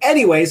today.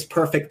 Anyways,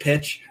 perfect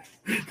pitch.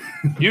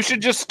 You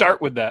should just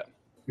start with that.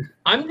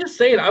 I'm just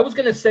saying, I was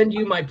going to send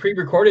you my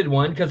pre-recorded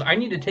one because I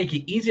need to take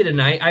it easy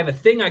tonight. I have a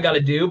thing I got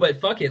to do, but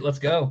fuck it, let's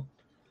go.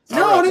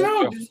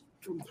 No.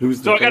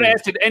 Who's So I got to thing?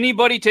 ask, did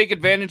anybody take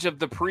advantage of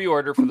the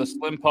pre-order for the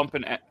Slim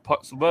Pumpkin? I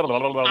was too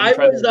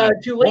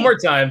late. One more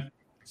time.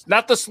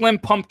 Not the Slim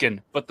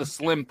Pumpkin, but the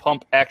Slim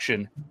Pump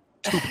Action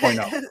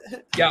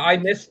 2.0. Yeah, I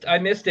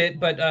missed it,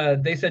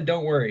 but they said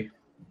don't worry.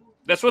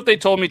 That's what they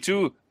told me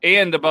too,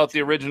 and about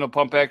the original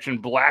Pump Action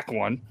Black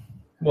one.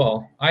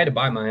 Well, I had to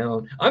buy my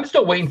own. I'm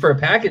still waiting for a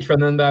package from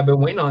them that I've been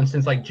waiting on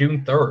since like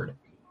June 3rd.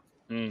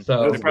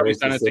 So They probably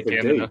sent it to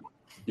Canada.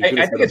 I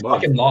think it's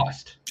fucking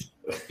lost.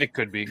 It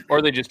could be,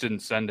 or they just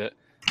didn't send it.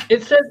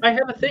 It says I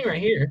have a thing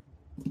right here.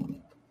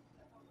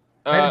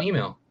 I have an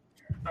email.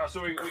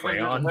 So we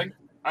Crayon. got the thing?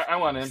 I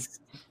want in.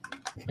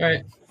 All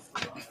right.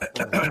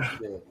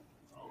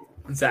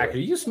 Zach, are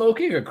you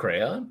smoking a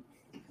crayon?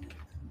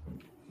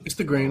 It's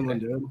the green one,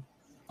 dude.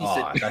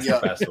 Oh, that's yeah.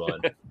 the best one.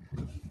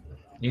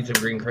 Need some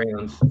green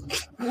crayons.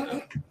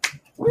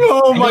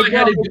 Oh my I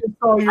god!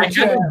 I had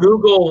to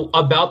Google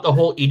about the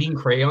whole eating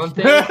crayon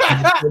thing.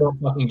 I still don't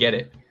fucking get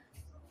it.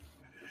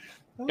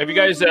 Have you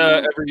guys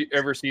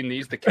ever seen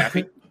these? The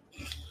Cappy?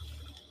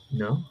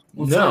 No.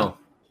 No.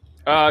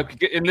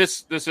 And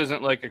this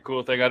isn't like a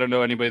cool thing. I don't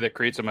know anybody that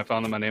creates them. I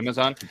found them on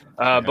Amazon.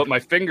 But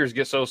my fingers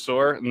get so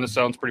sore, and this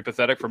sounds pretty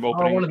pathetic from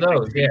opening one of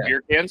those, yeah.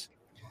 beer cans.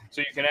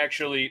 So you can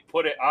actually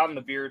put it on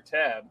the beer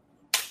tab.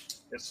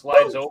 It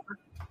slides over,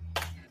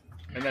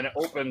 and then it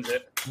opens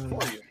it for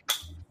you.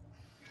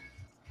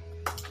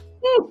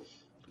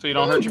 So you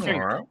don't hurt your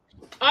finger.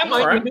 I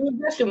might be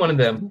investing in one of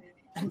them.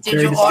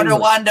 Did you order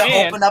one to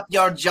open up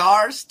your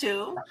jars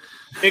too?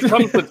 It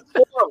comes with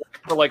 4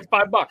 for like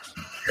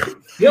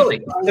 $5.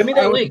 Really? Send me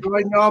that link.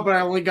 Right now, but I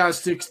only got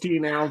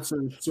 16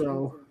 ounces,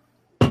 so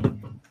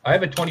I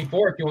have a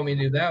 24 if you want me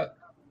to do that.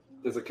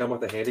 Does it come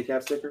with a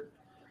handicap sticker?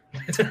 I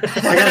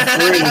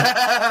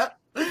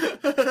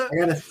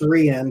got a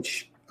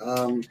 3-inch.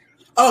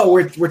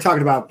 We're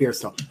talking about beer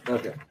still.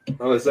 Okay.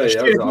 I was say that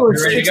Shit,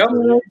 was ready to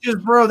awesome. go? inches,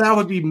 bro, that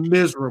would be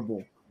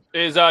miserable.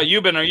 Is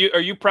Euban, are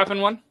you prepping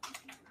one?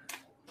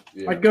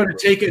 Yeah, I'd go to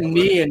take a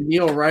knee and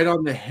kneel right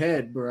on the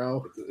head,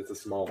 bro. It's a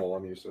small hole.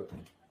 I'm used to it.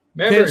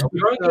 Remember, Piss.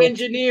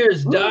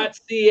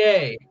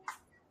 drunkengineers.ca.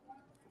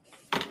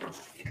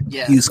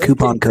 Yes. Use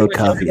coupon code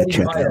coffee at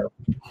checkout.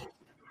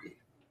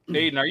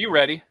 Aiden, are you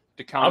ready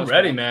to count? I'm us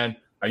ready, down? man.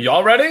 Are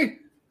y'all ready?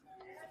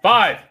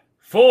 5,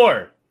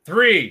 4,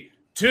 3,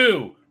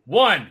 2,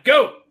 1,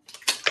 go.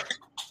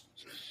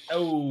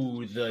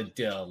 Oh, the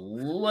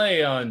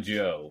delay on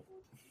Joe.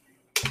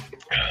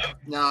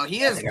 No, he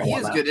has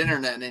good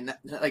internet, and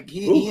like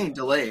he ain't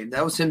delayed.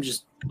 That was him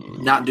just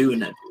not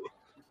doing it.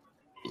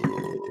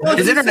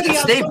 His internet's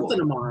stable.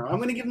 Tomorrow. I'm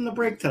gonna give him the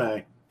break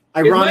today.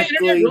 Is my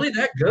internet really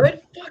that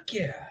good? Fuck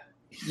yeah.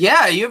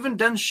 Yeah, you haven't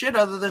done shit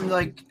other than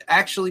like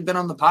actually been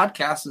on the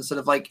podcast instead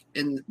of like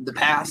in the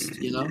past,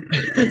 you know?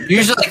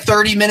 Usually like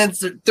 30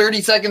 minutes,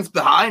 30 seconds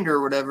behind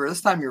or whatever.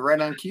 This time you're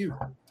right on cue.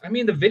 I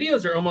mean, the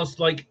videos are almost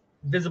like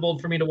visible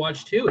for me to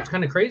watch too. It's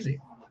kind of crazy.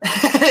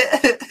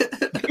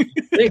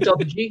 Thanks,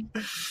 LPG.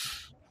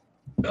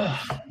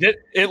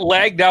 It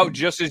lagged out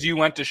just as you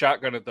went to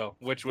shotgun it though,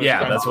 which was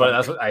that's what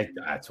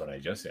I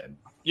just said.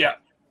 Yeah.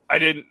 I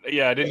didn't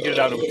get it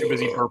out. I was too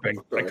busy burping.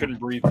 I couldn't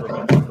breathe for a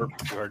minute.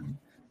 Burping too hard.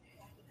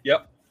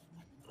 Yep.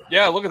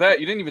 Yeah, look at that.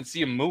 You didn't even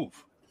see him move.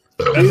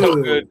 That's how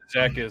good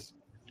Zach is.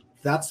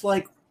 That's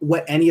like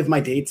what any of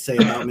my dates say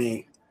about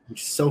me. I'm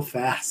just so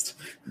fast.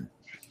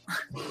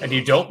 And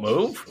you don't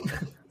move?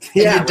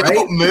 Yeah, you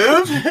don't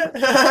move?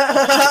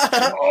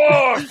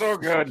 Oh, so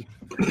good.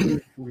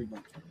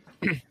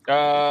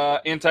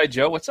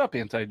 Anti-Joe. What's up,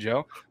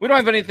 Anti-Joe? We don't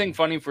have anything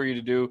funny for you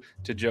to do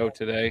to Joe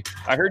today.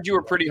 I heard you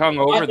were pretty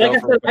hungover, though.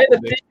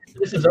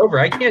 This is over.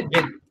 I can't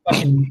get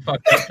fucking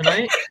fucked up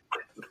tonight.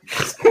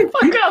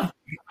 Fuck up.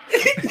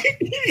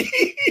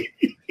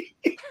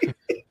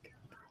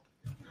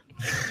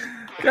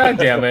 God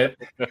damn it.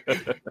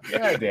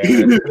 God damn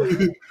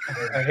it.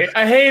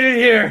 I hate it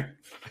here.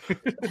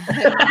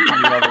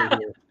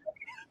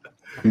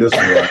 This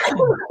one.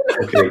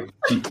 Okay.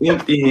 She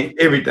emptying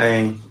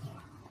everything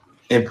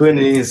and putting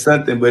it in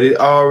something, but it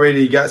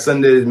already got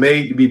something that is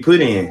made to be put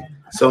in.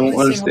 So I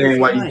don't understand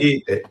why you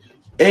did that.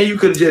 And you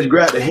could have just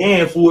grabbed a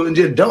handful and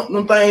just dumped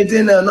them things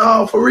in there.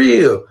 No, for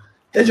real.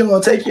 That's just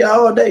gonna take you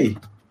all day.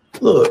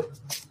 Look,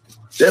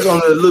 that's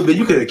only a little bit.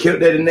 You could have kept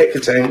that in that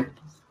container.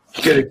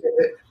 Could have kept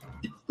that.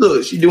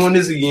 Look, she doing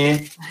this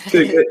again.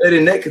 Could have kept that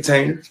in that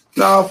container.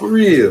 No, for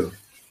real.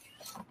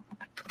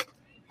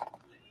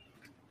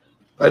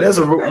 Like that's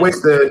a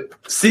waste of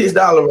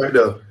 $6 right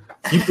there.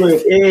 You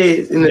put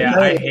eggs in the thing.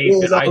 I hate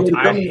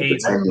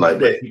like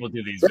that. People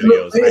do these that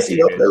videos. Look fancy,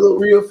 that look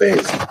real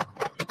fancy.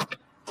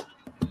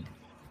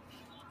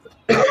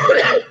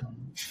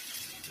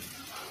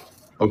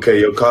 Okay,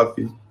 your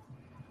coffee.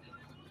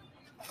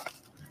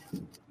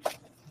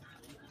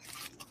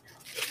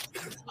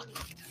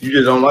 You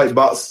just don't like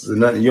boxes or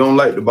nothing. You don't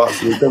like the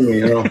boxes that come in,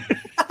 you know.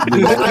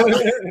 I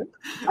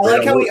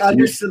like how he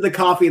understood the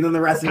coffee and then the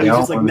rest of it was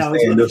just like, no,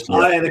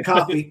 the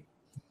coffee.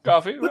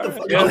 Coffee. What the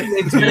fuck?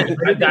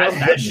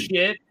 That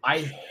shit, I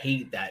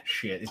hate that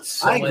shit. It's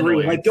so I agree.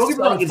 annoying. Like, don't get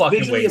me wrong, it's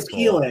visually wasteful.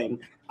 appealing.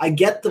 I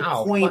get the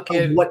point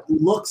of what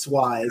looks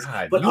wise,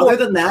 but you other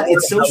than that,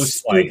 it's so housewife.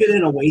 stupid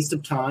and a waste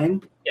of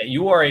time. Yeah,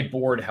 you are a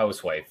bored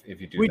housewife if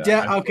you do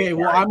that. I'm you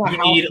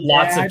need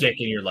lots of dick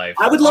in your life.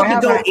 I would love to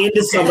go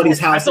into somebody's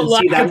house and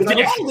see that.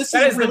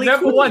 That is really the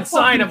number cool. one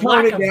sign of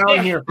lack of down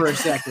dick. here for a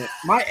second.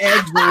 My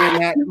eggs are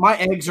in that. My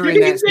eggs are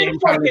in that same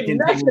kind of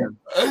container.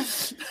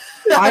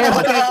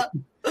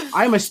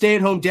 I am a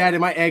stay-at-home dad, and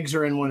my eggs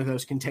are in one of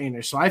those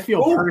containers, so I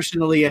feel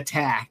personally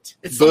attacked.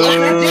 It's the lack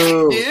of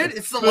dick, dude.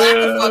 It's the lack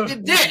of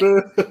fucking dick.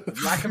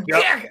 Lack of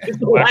dick. It's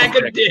the lack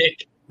of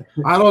dick.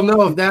 I don't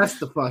know if that's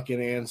the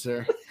fucking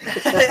answer.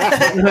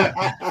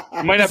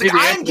 Might not be the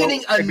I'm answer,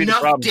 getting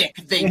enough dick,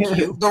 thank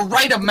you. The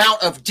right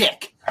amount of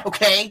dick,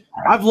 okay?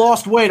 I've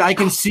lost weight. I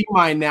can see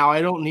mine now. I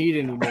don't need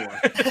any more.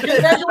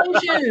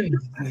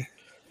 Congratulations.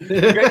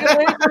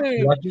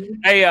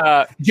 Hey,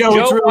 Joe,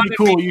 it's really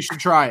cool. You should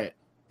try it.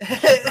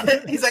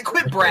 He's like,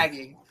 quit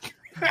bragging.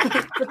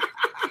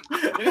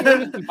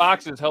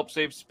 Boxes help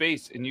save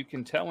space, and you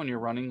can tell when you're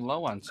running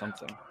low on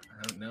something.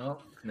 No.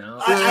 I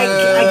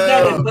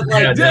get it, but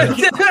like,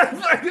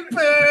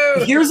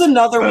 here's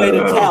another way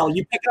to tell.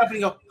 You pick it up and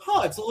you go,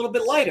 "Oh, it's a little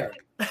bit lighter.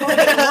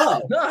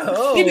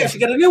 Oh, maybe I should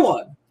get a new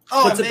one."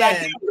 Puts it back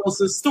down, goes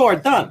to the store,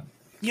 done.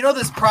 You know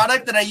this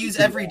product that I use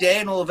every day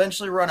and will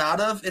eventually run out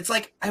of? It's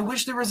like, I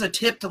wish there was a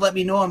tip to let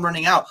me know I'm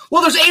running out.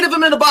 Well, there's 8 of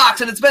them in a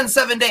box and it's been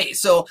 7 days.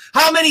 So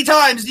how many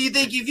times do you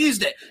think you've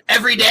used it?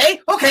 Every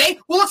day? Okay.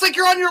 Well, looks like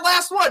you're on your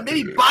last one.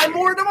 Maybe buy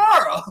more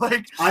tomorrow.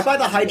 Like, I buy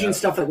the hygiene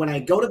stuff that when I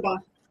go to buy.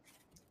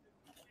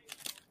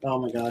 Oh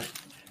my gosh.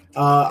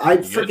 I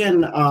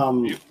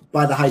freaking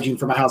buy the hygiene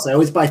for my house. I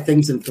always buy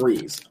things in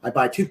threes. I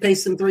buy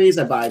toothpaste in threes.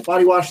 I buy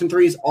body wash in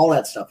threes. All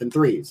that stuff in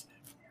threes.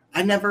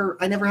 I never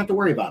have to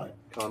worry about it.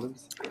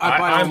 Condoms.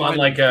 I'm on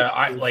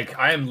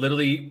I am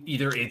literally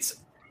either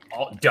it's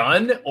all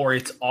done or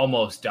it's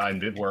almost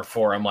done.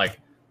 Wherefore I'm like,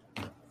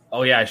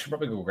 oh yeah, I should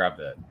probably go grab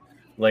that.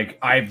 Like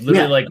I've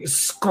literally like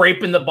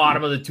scraping the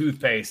bottom of the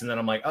toothpaste, and then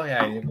I'm like, oh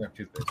yeah, I need to grab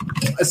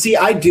toothpaste. See,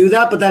 I do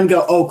that, but then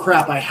go, oh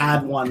crap, I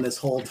had one this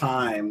whole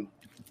time.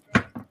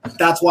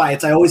 That's why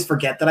I always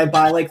forget that I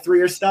buy like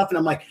 3 or stuff, and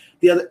I'm like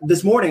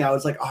this morning I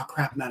was like, oh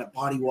crap, I'm out of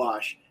body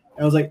wash,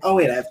 and I was like, oh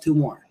wait, I have 2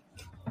 more.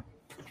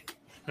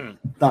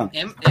 Done.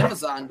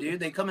 Amazon, dude,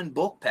 they come in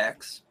bulk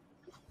packs.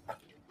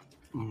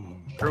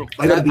 True.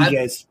 I got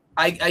BJ's.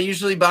 I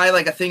usually buy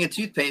like a thing of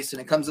toothpaste, and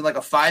it comes in like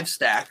a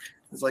 5-stack.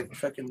 It's like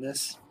fucking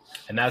this.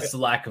 And that's the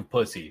lack of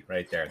pussy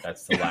right there.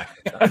 That's the lack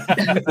of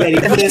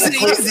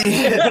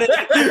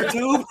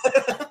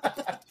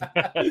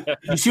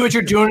You see what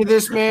you're doing to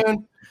this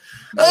man?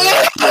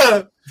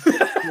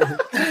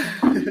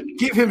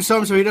 Give him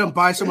some so he doesn't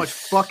buy so much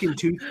fucking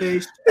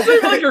toothpaste.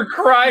 It's like you're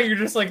crying. You're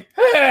just like,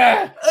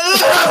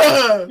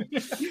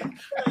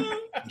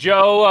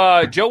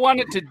 Joe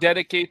wanted to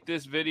dedicate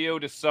this video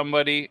to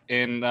somebody,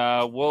 and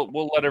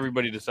we'll let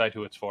everybody decide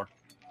who it's for.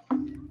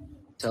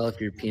 Tell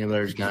if your peanut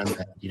butter's gone.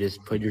 You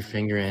just put your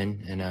finger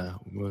in and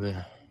move it.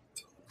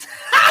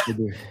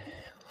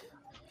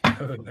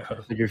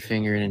 Put your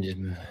finger in and just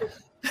move.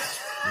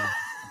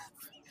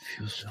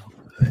 Feels so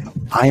good.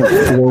 I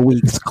am 4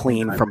 weeks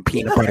clean from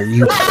peanut butter.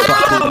 You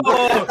fucking.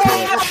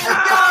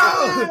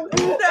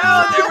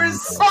 No, there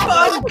was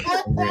spunk.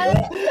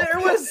 There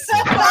was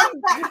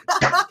spunk.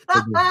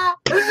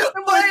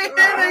 My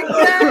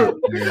hand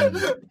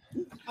again.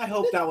 I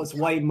hope that was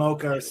white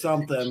mocha or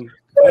something.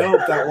 I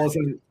hope that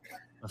wasn't.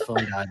 My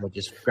phone died, but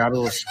just grab a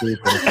little scoop.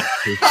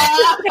 He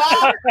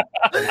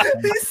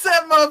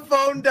said my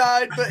phone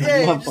died, but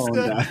hey, My phone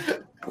died.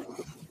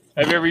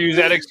 Have you ever used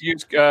that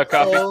excuse,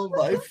 coffee? Oh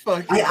my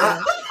fucking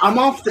God. I'm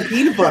off the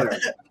peanut butter.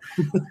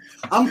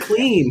 I'm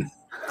clean.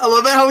 I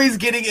love how he's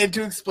getting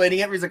into explaining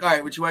it. He's like, all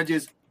right, what you want to do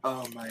is,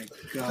 oh my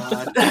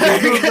God.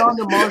 He moved on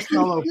to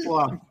marshmallow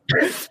fluff.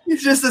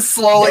 He's just as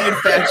slowly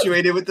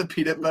infatuated with the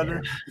peanut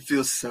butter. It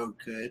feels so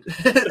good.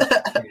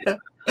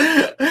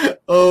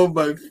 Oh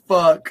my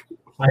fuck.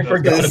 I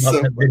forgot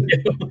about that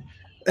video.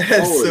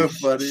 That's so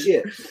funny.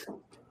 Shit.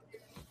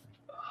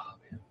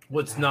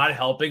 what's not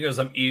helping is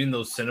I'm eating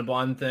those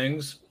Cinnabon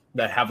things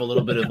that have a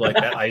little bit of like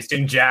that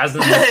icing jazz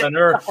in the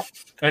center.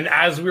 And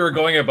as we were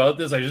going about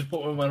this, I just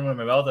put one in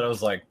my mouth and I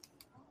was like,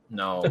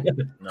 no.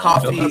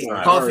 Coffee.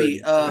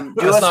 That's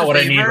That's not what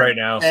I need right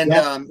now.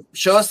 And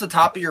show us the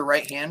top of your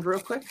right hand real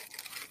quick.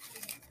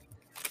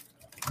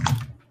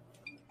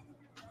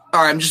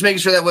 All right, I'm just making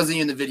sure that wasn't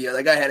you in the video.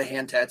 That guy had a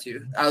hand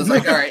tattoo. I was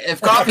like, all right,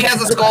 if Coffee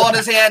has a skull on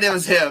his hand, it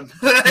was him.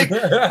 Like,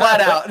 flat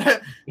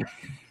out.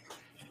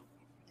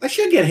 I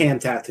should get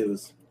hand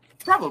tattoos.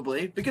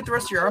 Probably, but get the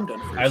rest of your arm done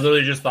first. I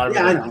literally just thought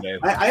about it today.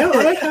 I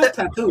have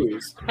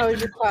tattoos. How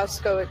was your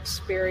Costco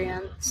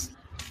experience?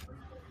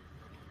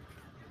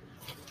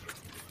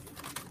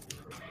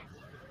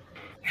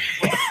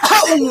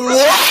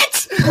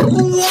 What?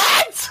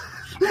 What?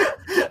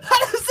 How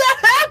does that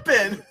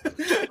happen?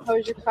 How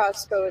was your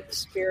Costco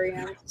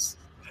experience?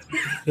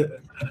 Did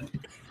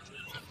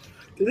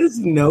his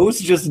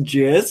nose just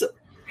jizz?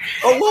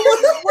 Oh,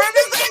 where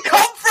does that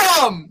come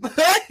from?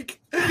 Like,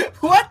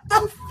 what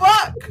the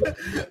fuck?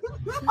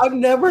 I'm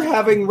never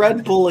having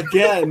Red Bull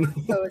again.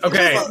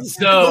 Okay,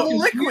 so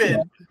liquid.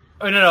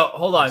 Oh no,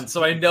 hold on.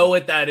 So I know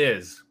what that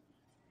is.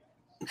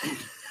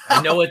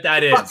 I know what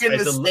that is. Fucking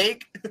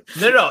mistake.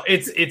 No,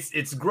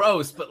 it's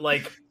gross, but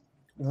like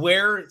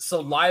where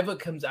saliva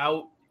comes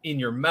out in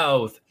your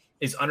mouth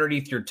is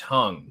underneath your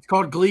tongue. It's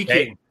called gleeking.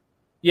 Okay?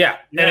 Yeah,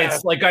 and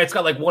it's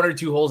got like one or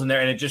two holes in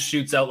there, and it just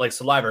shoots out like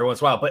saliva every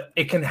once in a while. But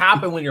it can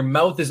happen when your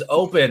mouth is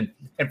open,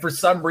 and for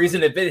some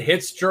reason, if it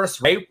hits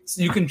just right,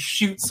 you can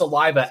shoot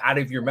saliva out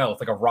of your mouth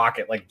like a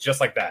rocket, like just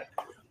like that.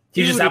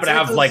 He just happened to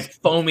have like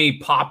foamy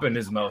pop in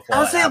his mouth. I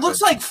was saying it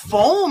looks like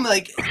foam.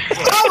 Like,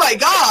 oh my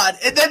god!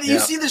 And then you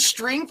see the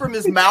string from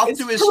his mouth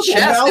to his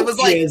chest. It was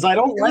like I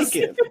don't like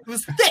it. It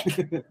was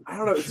thick. I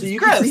don't know. So you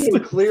can see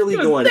him clearly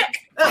going.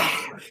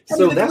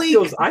 So that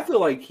feels. I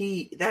feel like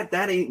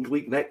that ain't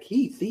weak. That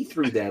he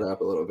threw that up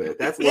a little bit.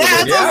 That's a little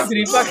bit. Yeah, did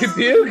he fucking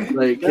puke?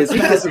 Like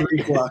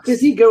because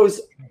he goes,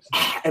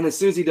 and as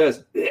soon as he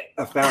does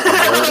a fountain,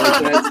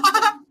 like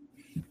that.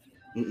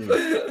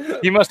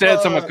 He must have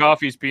had some of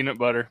Coffee's peanut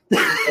butter.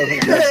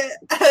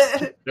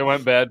 It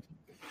went bad.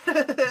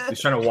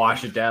 He's trying to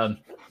wash it down.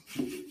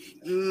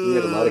 He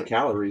had a lot of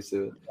calories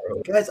to it.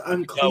 Guys,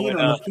 I'm clean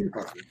on the peanut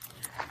butter.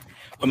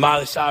 When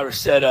Miley Cyrus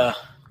said,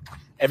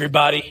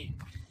 everybody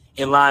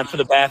in line for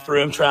the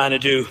bathroom trying to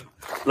do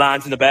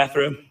lines in the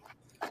bathroom,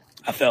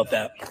 I felt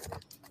that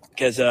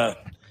because I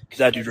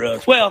do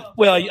drugs. Well,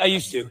 I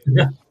used to.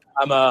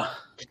 I'm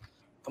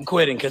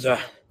quitting because I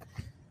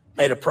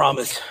made a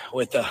promise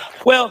with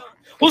we'll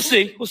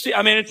see.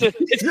 I mean, it's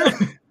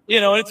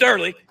it's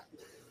early,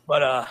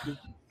 but I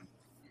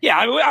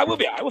will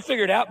be. I will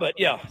figure it out. But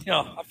I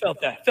felt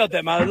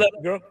that, Miley. Love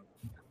you, girl.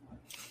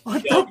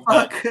 What the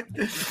fuck?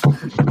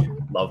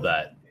 Love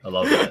that. I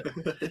love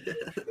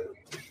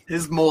that.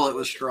 His mullet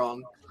was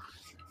strong.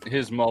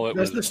 His mullet.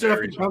 That's was the stuff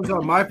very that comes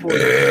on my porch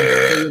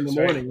in the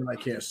morning when I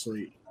can't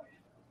sleep.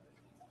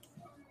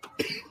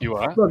 You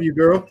are? Love you,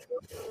 girl.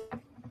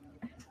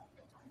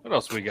 What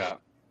else we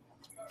got?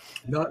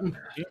 Nothing.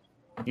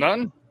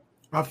 Nothing?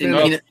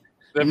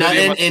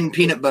 Nothing in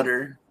peanut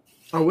butter.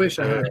 I wish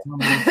I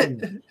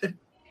had.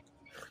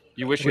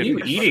 You wish What are you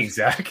eating,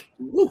 Zach?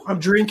 I'm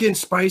drinking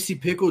spicy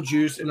pickle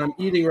juice, and I'm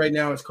eating right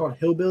now. It's called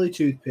Hillbilly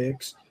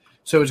Toothpicks.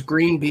 So it's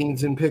green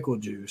beans and pickle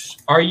juice.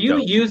 Are you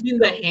using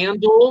the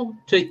handle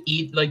to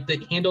eat, like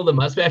the handle, the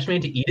mustache man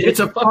to eat it? It's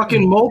a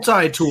fucking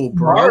multi-tool,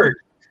 bro. Smart.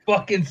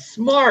 Fucking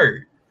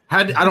smart.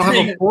 I don't have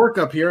a fork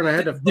up here, and I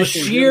had to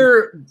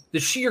the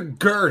sheer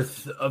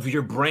girth of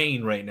your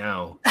brain right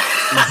now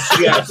is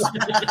just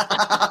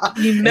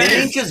It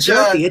ain't just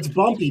jerky; it's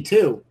bumpy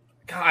too.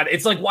 God,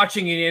 it's like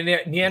watching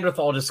a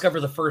Neanderthal discover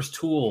the first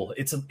tool.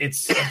 It's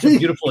such a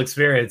beautiful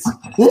experience.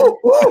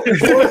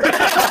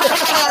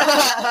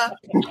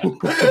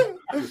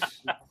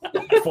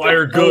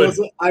 Fire good.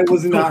 I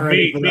was not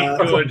ready for that.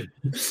 Good.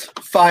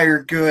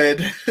 Fire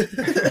good.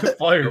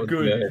 Fire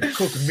good.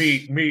 Cook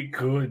meat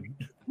good.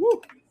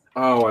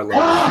 Oh, I love it.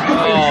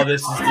 Oh,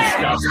 this is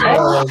disgusting.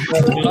 What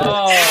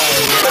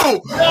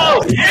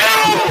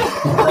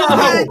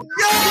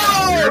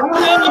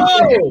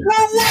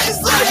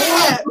was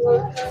that?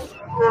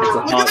 It's a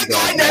Look hot at the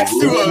guy dog. next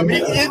to him. He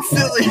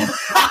instantly.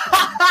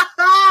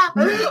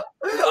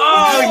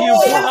 Oh, you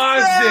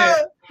paused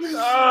it.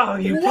 Oh,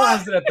 you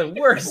paused it at the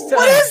worst time.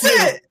 What is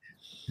it?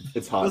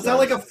 It's hot. Was that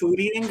like a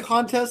food eating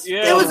contest?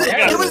 It was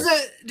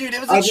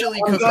a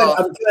chili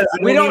cook-off.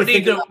 We don't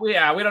need to. We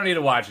don't need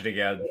to watch it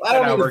again. I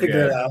don't need to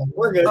figure it out.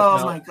 We're good.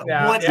 Oh my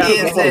god! What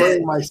is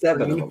it? My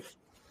 7.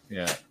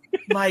 Yeah.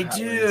 My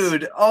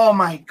dude. Oh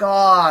my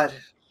god.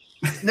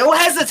 No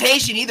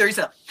hesitation either. He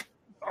said,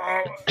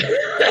 "Why?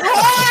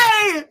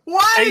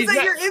 Why is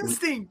that your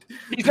instinct?"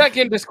 He's not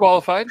getting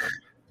disqualified.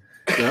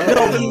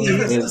 No,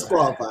 he's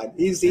disqualified.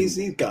 He's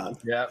gone.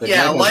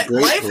 Yeah.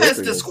 Life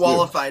has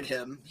disqualified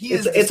him.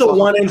 It's a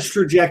 1-inch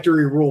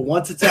trajectory rule.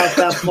 Once it's out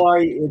that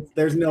far,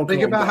 there's no.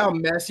 Think about how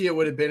messy it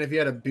would have been if you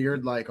had a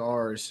beard like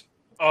ours.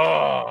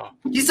 Oh,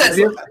 he said.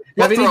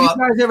 Have any of you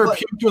guys ever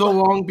puked with a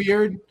long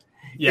beard?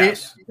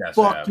 Yes. It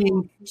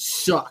fucking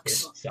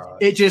sucks.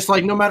 It just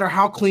like no matter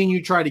how clean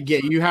you try to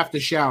get, you have to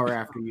shower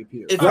after you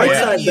puke. If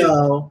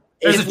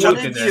There's a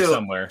joke in there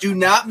somewhere. Do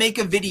not make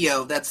a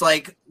video that's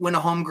like when a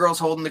homegirl's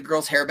holding the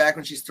girl's hair back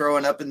when she's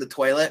throwing up in the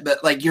toilet,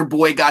 but like your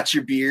boy got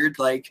your beard.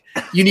 Like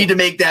you need to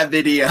make that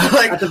video.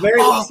 Like at the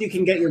very least, you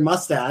can get your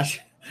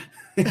mustache.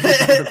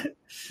 I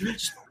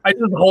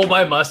just hold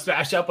my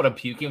mustache up when I'm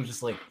puking. I'm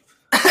just like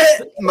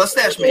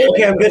mustache man.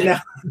 Okay, I'm good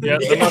now. Yeah,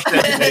 the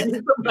mustache.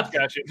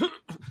 Got you.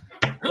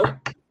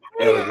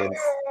 Elegance.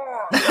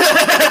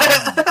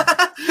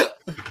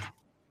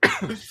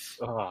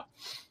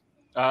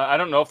 I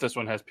don't know if this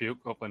one has puke.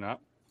 Hopefully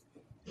not.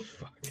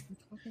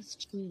 Focus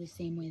chew the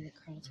same way that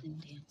Carlton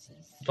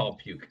dances. It's all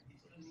puke.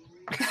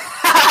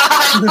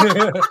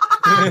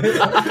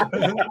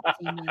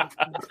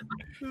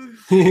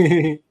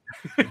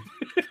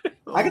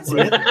 I can see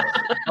it.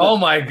 Oh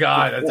my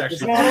god, that's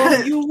actually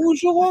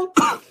usual.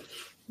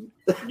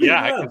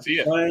 Yeah, I can see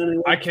it.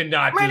 I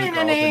cannot do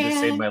Carlton to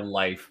save my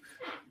life.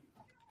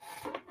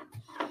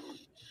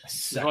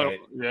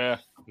 Yeah.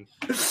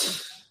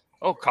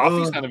 Oh,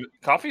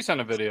 Coffee's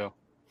on a video.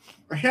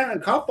 I had a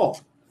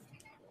couple.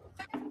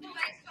 I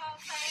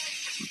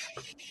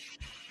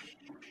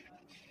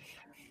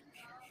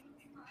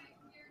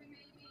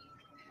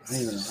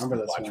don't even remember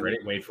this Watch one.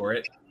 Reddit, wait for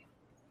it.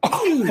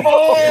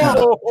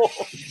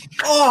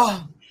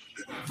 Oh,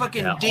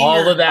 fucking dinger.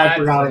 All of that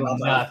for about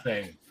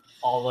nothing.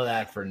 All of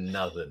that for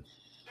nothing.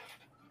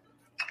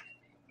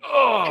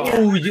 Oh,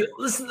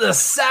 listen to the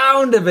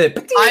sound of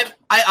it.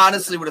 I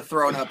honestly would have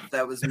thrown up if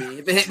that was me.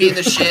 If it hit me in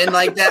the shin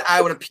like that, I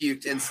would have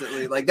puked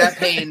instantly. Like that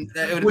pain,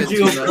 that would have been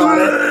too much.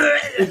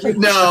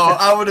 No,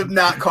 I would have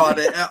not caught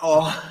it at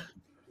all.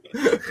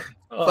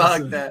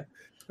 Fuck that.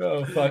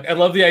 Oh fuck! I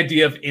love the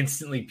idea of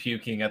instantly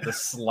puking at the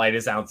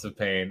slightest ounce of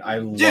pain. I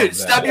love dude, that.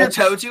 stub your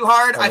toe too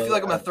hard. I feel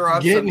like I'm gonna throw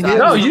up. Sometimes.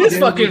 No, you just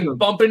fucking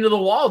bump into the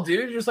wall,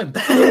 dude. You're just like.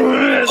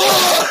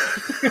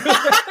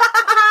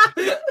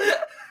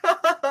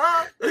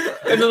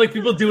 And then like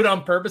people do it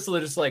on purpose, so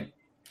they're just like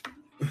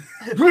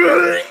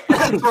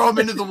throw them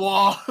into the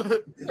wall.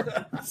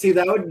 See,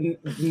 that would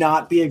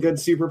not be a good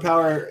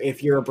superpower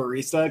if you're a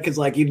barista, because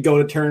like you'd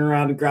go to turn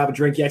around and grab a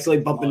drink, you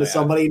accidentally bump into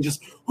somebody and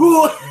just.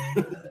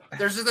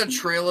 There's just a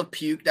trail of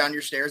puke down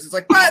your stairs. It's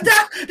like, what?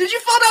 Did you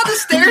fall down the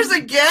stairs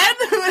again?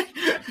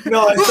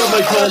 No, I stubbed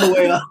my toe on the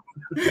way up.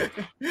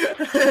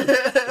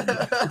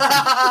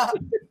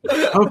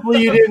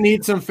 Hopefully, you didn't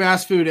eat some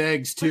fast food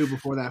eggs too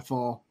before that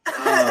fall.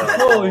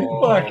 Holy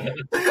fuck!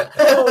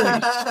 Holy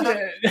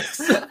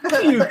shit!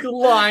 Puke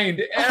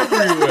lined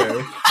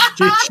everywhere.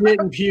 Just shit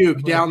and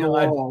puke down the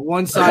wall.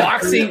 One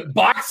side.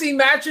 Boxing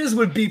matches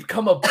would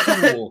become a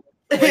pool.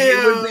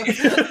 Like,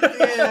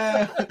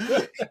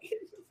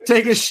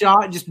 Take a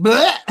shot and just.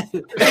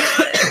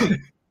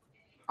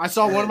 I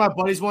saw one of my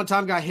buddies one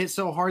time got hit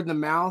so hard in the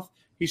mouth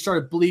he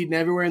started bleeding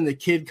everywhere, and the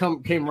kid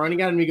came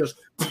running at him. And he goes,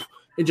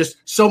 and just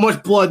so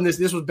much blood in this.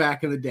 This was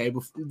back in the day.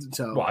 Before,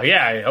 so well,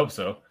 yeah, I hope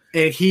so.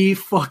 And he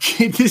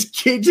this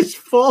kid just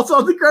falls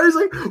on the ground. He's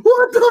like,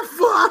 what the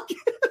fuck?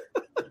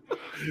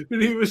 And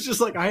he was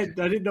just like, I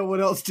didn't know what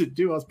else to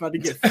do. I was about to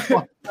get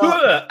fucked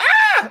up.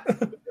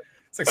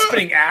 It's like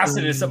spitting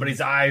acid into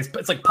somebody's eyes, but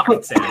it's like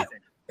pocket sand.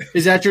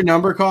 Is that your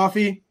number,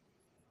 Coffee?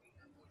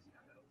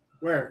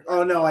 Where?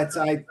 Oh no,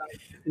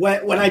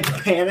 when I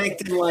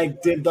panicked and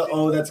like did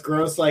the that's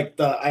gross, like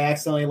I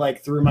accidentally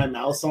like threw my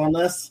mouse on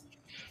this,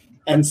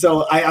 and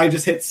so I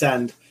just hit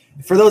send,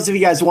 For those of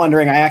you guys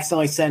wondering, I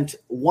accidentally sent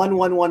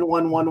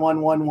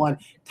 1111111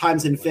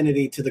 times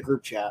infinity to the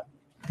group chat.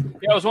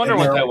 Yeah, I was wondering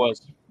what that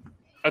was.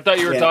 I thought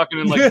you were talking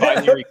in like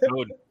binary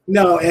code.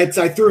 No, I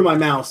threw my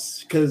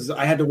mouse because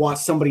I had to watch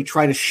somebody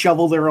try to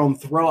shovel their own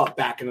throw up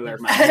back into their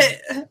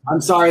mouth.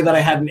 I'm sorry that I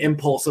had an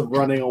impulse of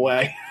running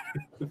away.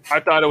 I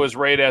thought it was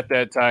right at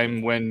that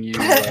time when you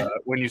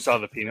saw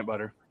the peanut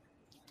butter.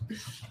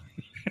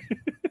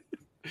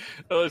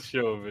 Let's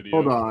show a video.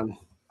 Hold on.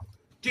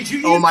 Did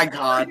you? Oh my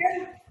god.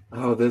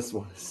 Oh, this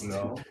one.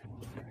 No.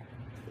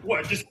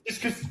 What? Just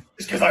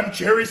because I'm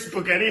Jerry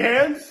Spaghetti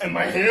Hands and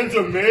my hands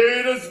are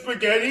made of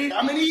spaghetti?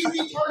 I'm an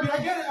easy target.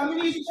 I get it. I'm an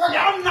easy target.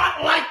 I'm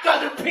not like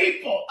other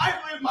people. I've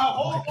lived my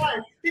whole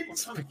life. People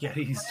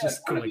Spaghetti's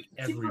just going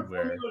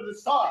everywhere.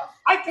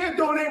 I can't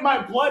donate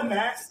my blood,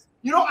 Max.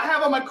 You know what I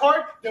have on my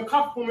card? They'll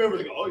come pull me over.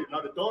 They go, "Oh, you're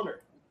not a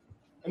donor."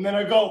 And then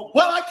I go,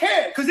 "Well, I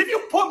can't, because if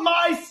you put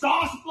my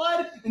sauce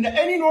blood into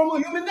any normal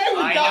human, they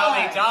would die." I know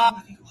they die.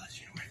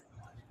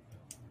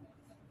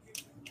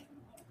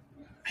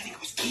 I think it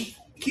was Keith.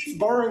 Keith's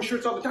borrowing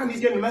shirts all the time.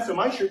 He's getting a mess of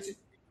my shirts.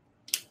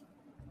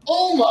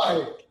 Oh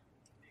my!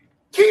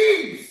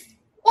 Keith!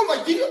 Oh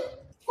my!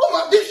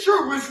 This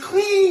shirt was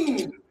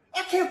clean.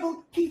 I can't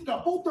believe Keith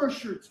got both our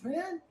shirts,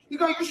 man. You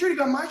got your shirt, you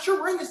got my shirt.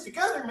 We're in this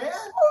together, man.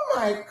 Oh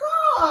my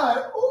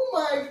god! Oh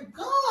my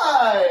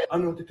god! I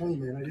don't know what to tell you,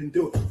 man. I didn't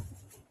do it.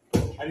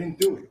 I didn't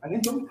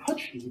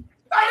touch you.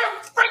 I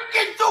didn't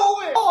freaking do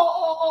it!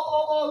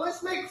 Oh,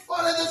 let's make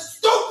fun of the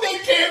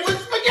stupid kid with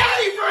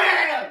spaghetti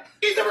brand!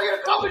 He's never gonna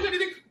accomplish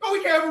anything. Oh,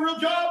 he can't have a real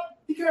job.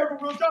 He can't have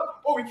a real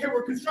job. Oh, he can't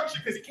work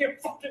construction because he can't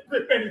fucking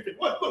grip anything.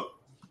 Look.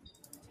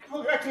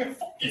 Look, I can't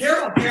fucking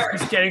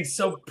It's getting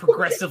so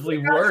progressively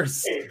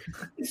worse.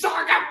 So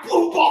I got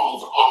blue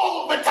balls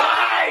all the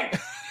time!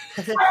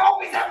 I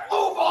always have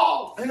blue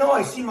balls! I know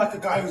I seem like a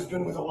guy who's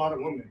been with a lot of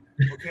women,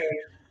 okay?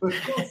 But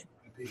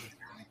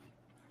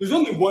there's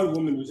only one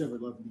woman who's ever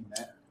loved me,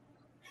 Matt.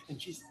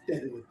 And she's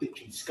dead in a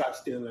ditch in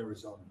Scottsdale,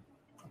 Arizona.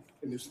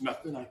 And there's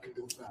nothing I can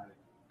do about it.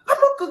 I'm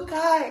a good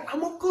guy,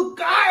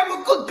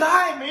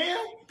 man.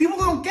 People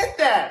don't get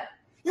that.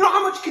 You know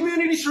how much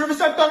community service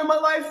I've done in my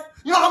life?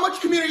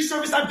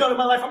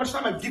 How much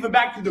time I've given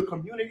back to the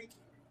community?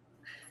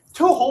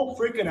 2 whole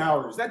freaking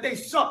hours. That day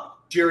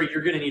sucked. Jerry,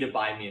 you're going to need to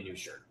buy me a new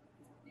shirt.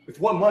 With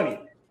what money?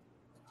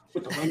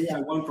 With the money I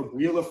won from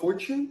Wheel of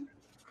Fortune?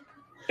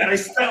 That I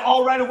spent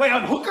all right away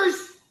on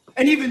hookers?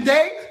 And even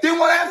they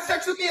want to have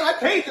sex with me and I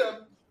paid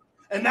them.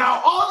 And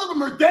now all of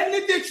them are dead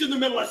in a ditch in the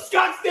middle of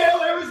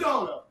Scottsdale,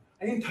 Arizona.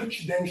 I didn't touch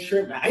the damn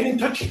shirt, man. I didn't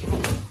touch it.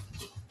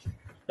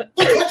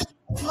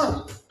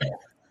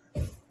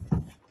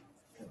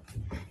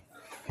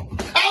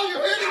 Ow, you're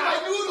hurting my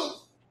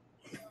noodles.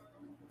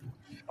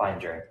 Fine,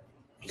 Jerry.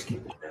 Just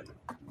keep it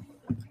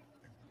in.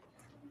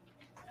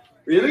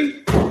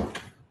 Really?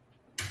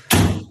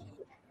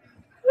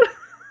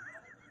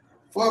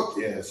 Fuck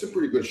yeah, it's a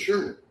pretty good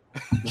shirt.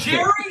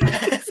 Jerry,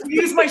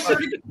 use my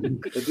shirt.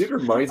 The dude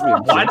reminds me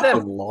of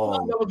something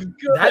long.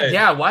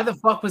 Why the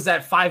fuck was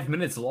that 5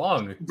 minutes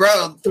long?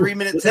 Bro, 3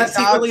 minutes. That's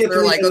really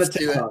like, let's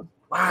do it.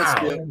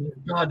 Wow.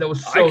 God, that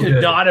was so I could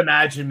good. not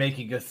imagine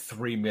making a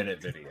 3-minute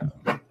video.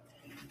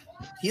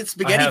 He had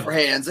spaghetti for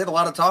hands. They had a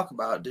lot to talk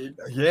about, dude.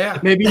 Yeah.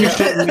 Maybe you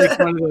shouldn't make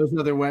one of those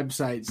other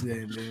websites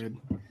then, dude.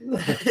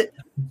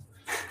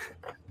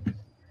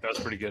 That was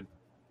pretty good.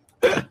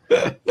 That's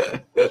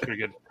pretty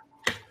good.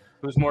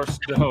 Who's more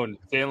stoned,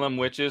 Salem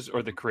witches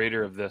or the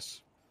creator of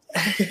this?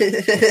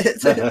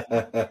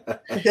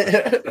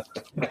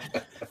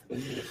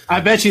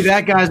 I bet you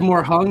that guy's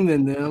more hung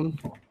than them.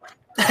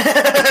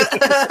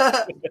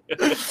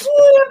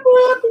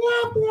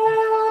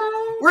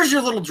 Where's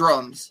your little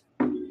drums?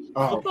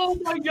 Oh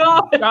my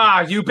god!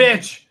 Ah, you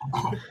bitch!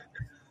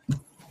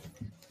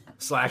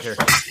 Slacker.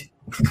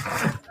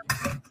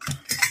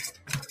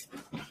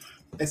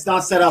 It's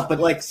not set up, but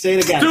like, say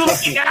it again. Do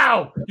it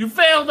now! You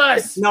failed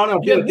us! No,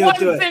 you do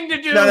had one it. thing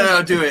to do!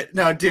 No, do it.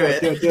 No, do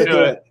it. Do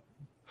it.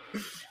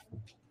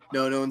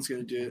 No, no one's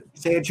gonna do it.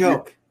 Say a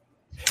joke.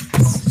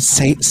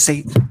 Say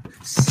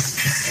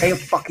a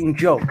fucking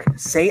joke.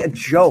 Say a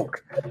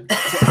joke. I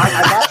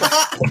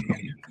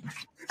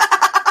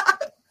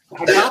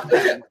got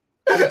that.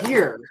 I'm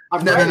here.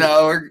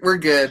 No. We're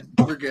good.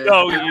 We're good.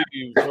 No,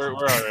 we're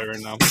all right right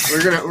now.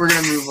 We're gonna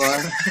move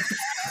on.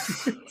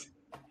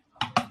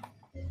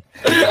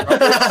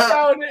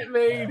 Sound it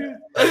made.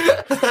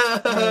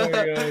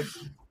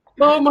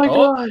 Oh my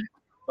god.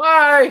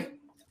 Bye.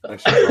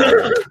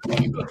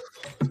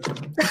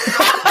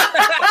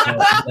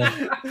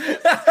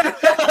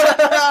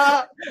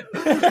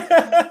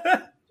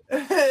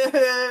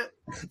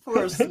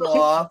 Poor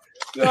sloth.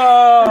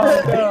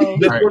 No.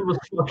 This one was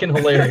fucking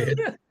hilarious.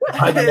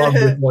 I love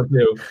this one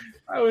too.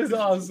 That was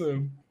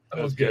awesome.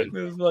 That was good. It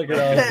was fucking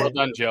awesome. Well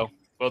done, Joe.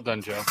 Well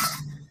done, Joe.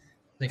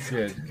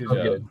 Good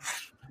job.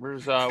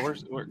 Where's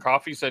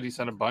Coffee said he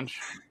sent a bunch,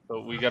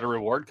 but we got to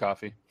reward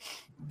Coffee.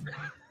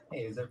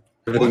 Hey, is there...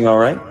 Everything all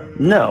right?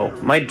 No,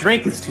 my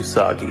drink is too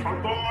soggy.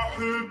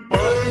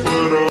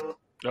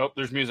 Nope,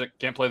 there's music.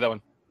 Can't play that one.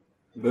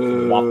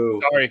 Boo.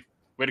 Sorry.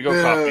 Way to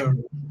go,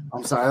 Coffee.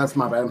 I'm sorry, that's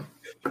my bad.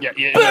 Yeah.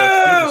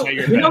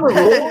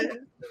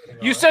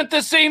 You sent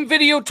the same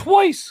video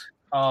twice.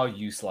 Oh,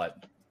 you slut.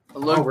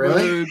 Oh,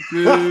 really?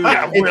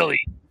 Yeah, really.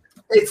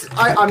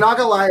 I'm not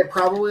gonna lie, it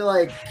probably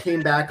like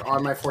came back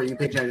on my For You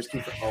page and I just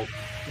keep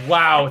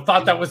Wow,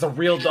 thought that was a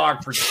real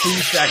dog for 2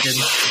 seconds.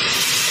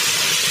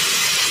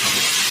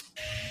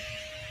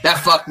 That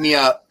fucked me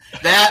up.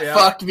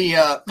 Fucked me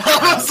up.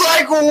 I was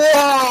like,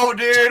 whoa,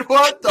 dude,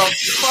 what the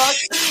fuck?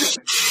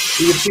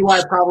 You can see why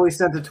I probably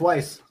sent it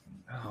twice.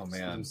 Oh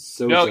man.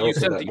 No, you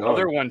sent the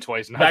other one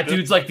twice. That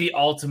dude's like the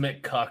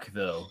ultimate cuck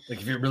though.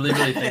 Like if you really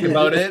think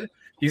about it,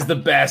 he's the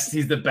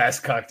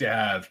best cuck to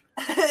have.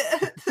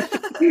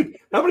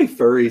 How many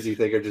furries do you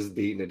think are just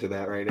beating it to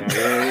that right now?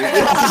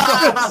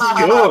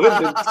 Go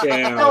to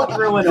town. Don't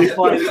ruin a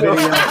funny video for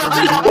me,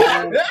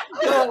 man.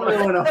 Don't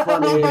ruin a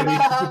funny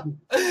video.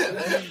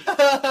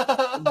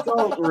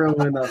 Don't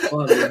ruin a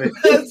funny video.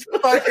 That's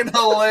fucking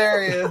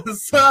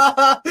hilarious.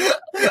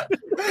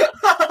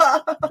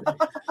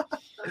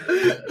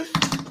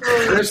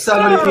 There's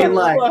somebody being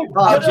like,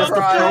 "Oh, just the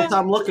belt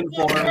I'm looking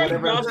for," or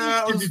whatever.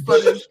 That was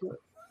funny.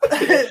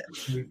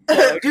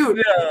 Dude,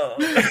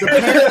 Is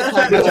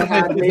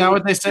that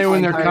what they say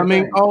when they're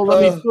coming? Oh,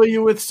 let me fill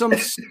you with some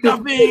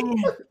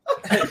stuffing.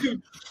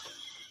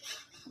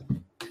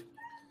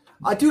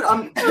 Dude,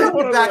 I'm getting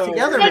it back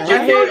together, man.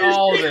 I hate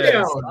all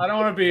this. I don't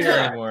want to be here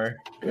anymore.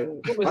 I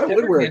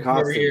would wear a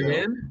costume,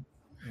 man.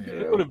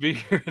 I want to be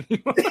here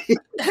anymore.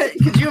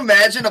 Could you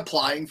imagine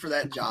applying for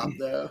that job,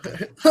 though?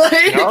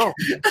 Like, No.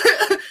 They're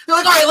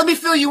like, all right, let me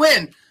fill you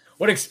in.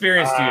 What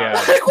experience do you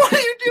have? Like, what are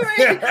you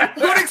doing?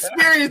 What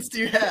experience do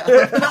you have?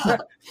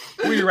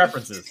 Who are your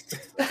references?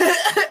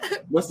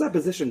 What's that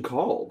position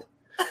called?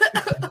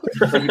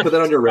 Like you put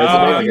that on your resume.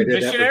 Like I did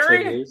that for 10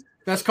 missionary? years.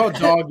 That's called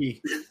doggy.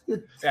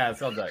 Yeah, it's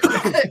called doggy.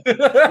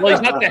 Well,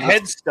 he's not the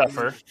head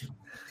stuffer.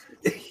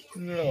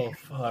 No,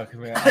 fuck,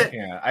 man.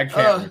 I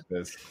can't with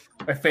this.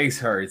 My face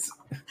hurts.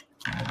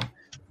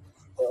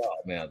 Oh,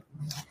 man.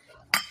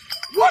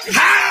 What?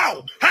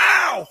 How?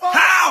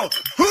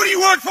 Who do you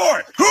work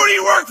for?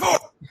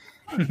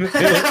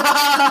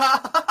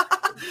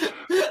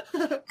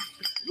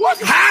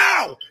 What?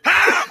 How?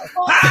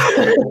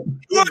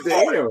 Who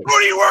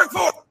do you work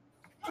for?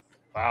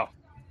 Wow.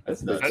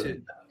 That's nuts.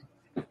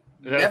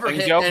 Never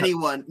hit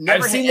anyone.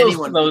 I've seen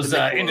those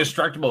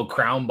indestructible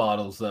crown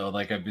bottles though.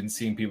 Like I've been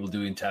seeing people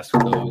doing tests for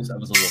those. That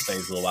was a little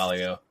phase a little while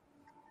ago.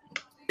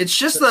 It's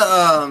just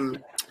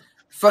the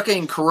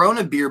fucking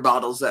Corona beer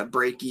bottles that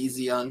break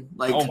easy on.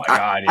 Like, oh my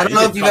god! I don't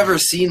know if you've ever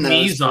seen those.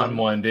 Knees on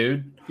one,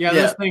 dude. Yeah,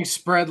 those things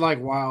spread like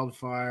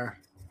wildfire.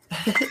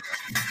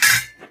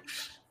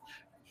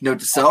 Note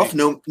to self: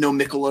 no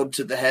Michelob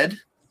to the head.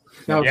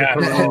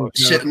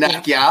 Shit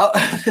knock you out.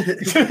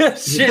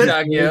 Shit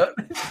knock you out.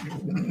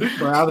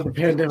 We're out of the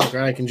pandemic,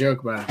 right? I can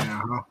joke about it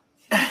now,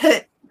 huh?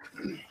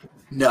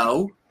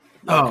 No.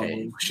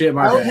 Okay. Oh, shit,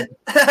 my bad.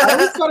 I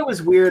always thought it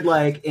was weird,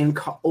 like in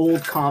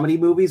old comedy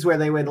movies where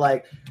they would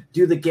like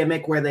do the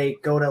gimmick where they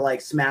go to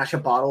like smash a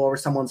bottle over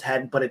someone's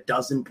head, but it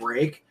doesn't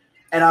break.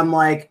 And I'm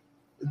like,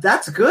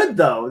 that's good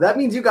though. That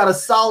means you got a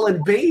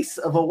solid base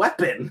of a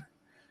weapon,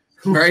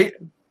 right?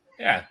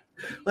 Yeah.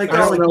 Like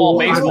that's like all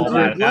baseball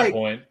at that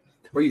point.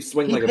 Or you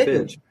swing like a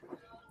bitch.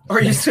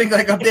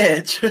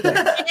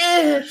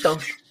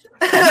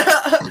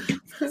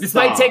 This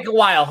might take a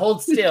while.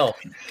 Hold still.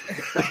 Dude,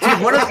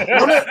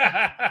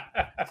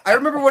 I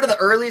remember one of the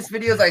earliest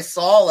videos I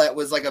saw that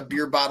was like a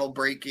beer bottle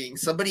breaking.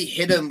 Somebody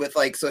hit him with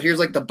like, so here's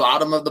like the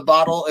bottom of the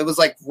bottle. It was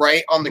like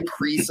right on the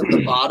crease of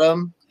the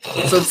bottom.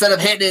 So instead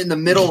of hitting it in the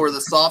middle where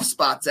the soft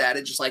spot's at,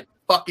 it just like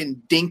fucking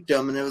dinked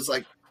him. And it was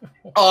like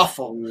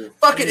awful.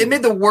 Fucking, it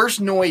made the worst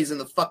noise in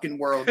the fucking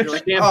world. You're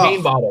like,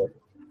 champagne bottle.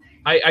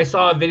 I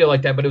saw a video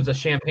like that, but it was a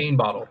champagne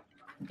bottle.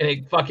 And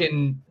it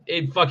fucking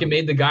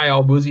made the guy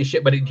all woozy as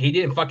shit, but it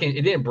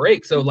didn't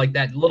break. So like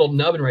that little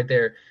nubbin right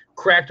there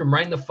cracked him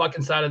right in the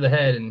fucking side of the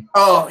head. And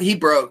he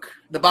broke.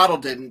 The bottle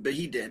didn't, but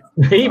he did.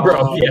 He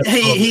broke. Yeah,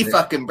 he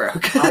fucking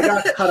broke. I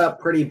got cut up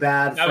pretty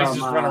bad. Now he's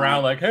just running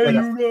around like, hey,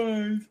 you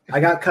guys.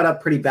 I got cut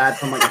up pretty bad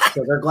from like a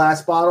sugar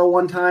glass bottle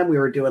one time. We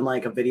were doing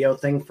like a video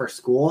thing for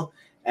school,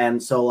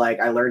 and so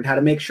like I learned how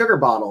to make sugar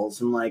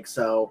bottles, and like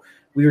so.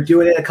 We were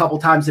doing it a couple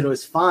times and it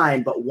was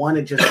fine, but one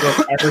it just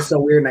looked ever so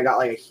weird, and I got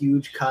like a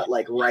huge cut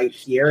like right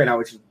here, and I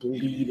was just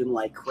bleeding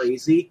like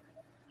crazy.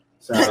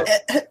 So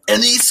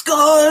and these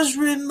scars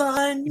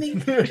remind me.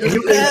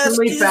 You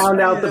instantly found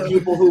out the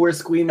people who were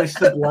squeamish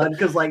to blood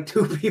because like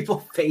 2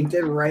 people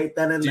fainted right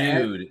then and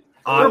there. Dude,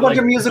 we're a bunch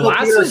of musical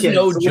Glass theater is kids.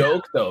 no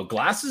joke though.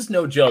 Glass is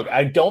no joke.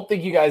 I don't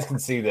think you guys can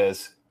see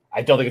this.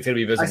 I don't think it's gonna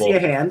be visible. I see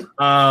a hand.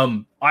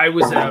 I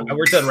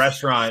worked at a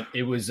restaurant.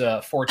 It was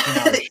a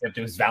 14-hour shift.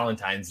 It was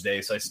Valentine's Day,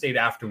 so I stayed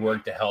after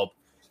work to help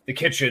the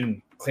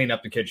kitchen clean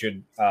up the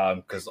kitchen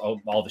because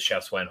all the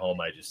chefs went home.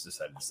 I just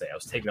decided to stay. I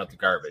was taking out the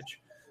garbage.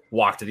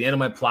 Walked to the end of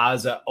my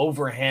plaza,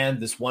 overhand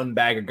this one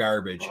bag of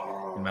garbage,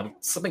 and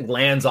something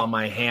lands on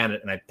my hand,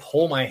 and I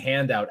pull my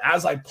hand out.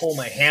 As I pull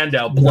my hand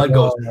out, blood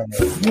goes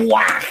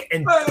whack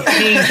and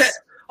paints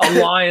a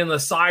line on the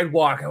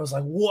sidewalk. I was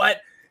like, what?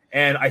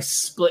 And I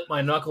split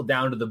my knuckle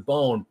down to the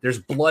bone. There's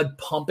blood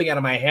pumping out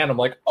of my hand. I'm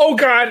like, oh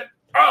God.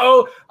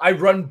 Uh-oh. I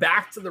run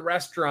back to the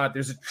restaurant.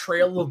 There's a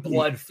trail of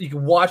blood. You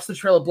can watch the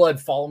trail of blood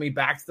follow me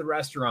back to the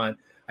restaurant.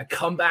 I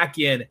come back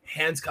in,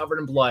 hands covered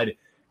in blood.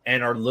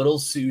 And our little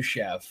sous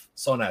chef,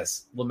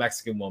 Sonas, little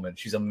Mexican woman,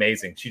 she's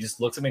amazing. She just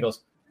looks at me and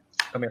goes,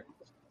 come here.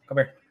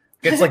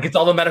 It's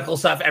all the medical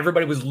stuff.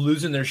 Everybody was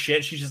losing their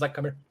shit. She's just like,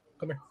 come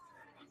here.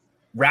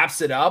 Wraps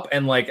it up.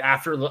 And like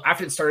after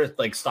it started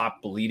like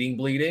stop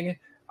bleeding,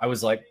 I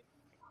was like,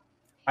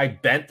 I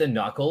bent the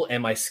knuckle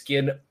and my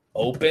skin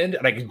opened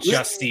and I could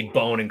just see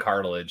bone and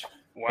cartilage.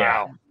 Wow.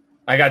 Yeah.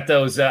 I got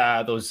those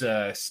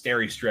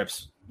steri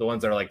strips, the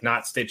ones that are like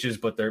not stitches,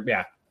 but they're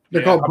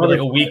called probably like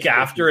a week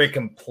after it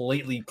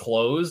completely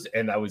closed,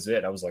 and that was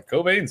it. I was like,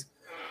 cool beans.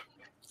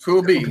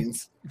 Cool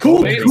beans.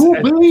 Cool beans.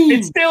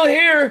 It's still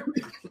here.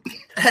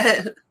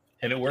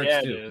 And it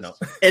works too. No.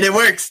 And it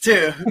works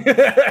too.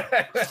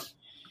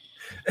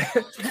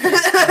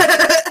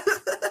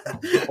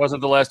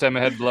 Wasn't the last time I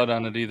had blood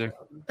on it either.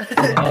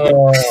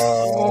 No.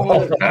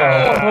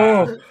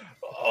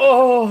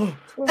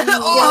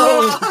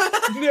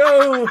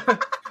 No,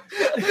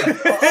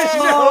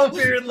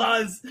 Beard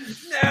Laws.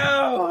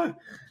 No,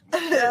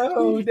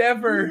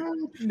 never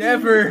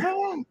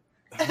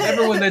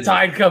when the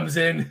tide comes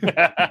in.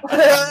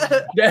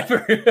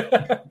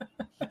 Never.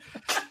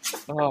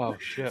 Oh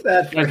shit!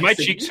 My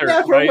cheeks hurt.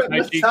 Never Right?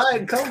 when the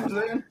tide comes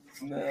in.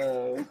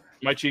 No.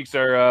 My cheeks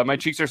are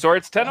sore.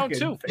 It's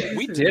 10:02.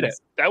 We did it.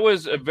 That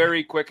was a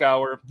very quick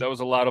hour. That was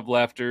a lot of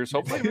laughters.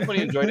 Hopefully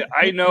everybody enjoyed it.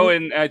 I know,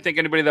 and I think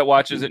anybody that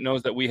watches it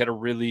knows that we had a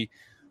really,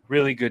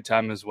 really good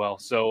time as well.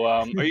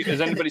 So, is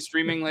anybody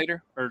streaming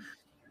later? Or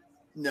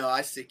No,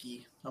 I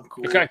sicky. I'm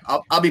cool. Okay.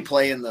 I'll be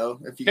playing though.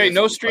 If you okay, guys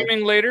no want to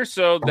streaming later.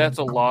 So that's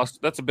a loss.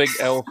 That's a big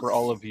L for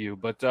all of you.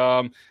 But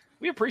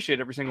we appreciate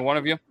every single one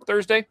of you.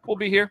 Thursday, we'll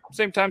be here.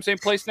 Same time, same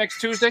place.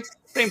 Next Tuesday,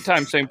 same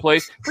time, same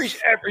place.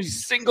 Appreciate every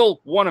single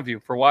one of you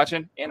for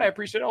watching. And I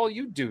appreciate all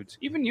you dudes.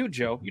 Even you,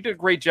 Joe. You did a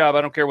great job.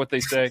 I don't care what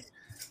they say.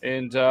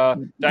 And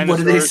What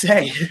do they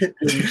say?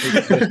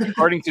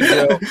 According to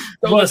Joe.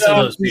 Don't listen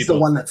to those He's the people.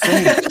 one that's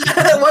saying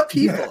it. What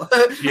people?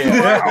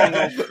 Yeah, I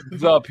don't know.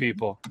 The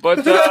people.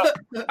 But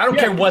I don't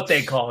care what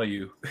they call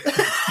you.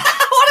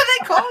 What do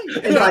they call you?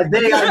 And by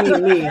they, I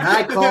mean me.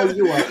 I call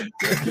you up.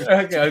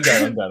 Okay, I'm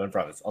done. I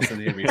promise. I'll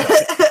send you a video.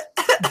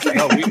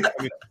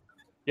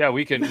 No,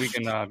 we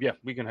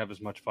can have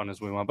as much fun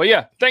as we want. But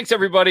yeah, thanks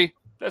everybody.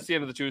 That's the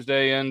end of the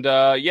Tuesday, and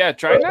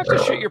try not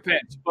to shit your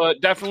pants, but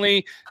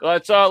definitely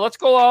let's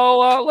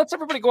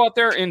everybody go out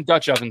there and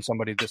Dutch oven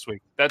somebody this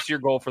week. That's your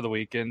goal for the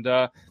week, and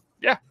I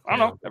don't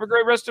know. Have a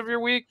great rest of your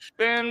week,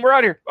 and we're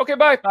out here. Okay,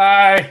 bye.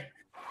 Bye.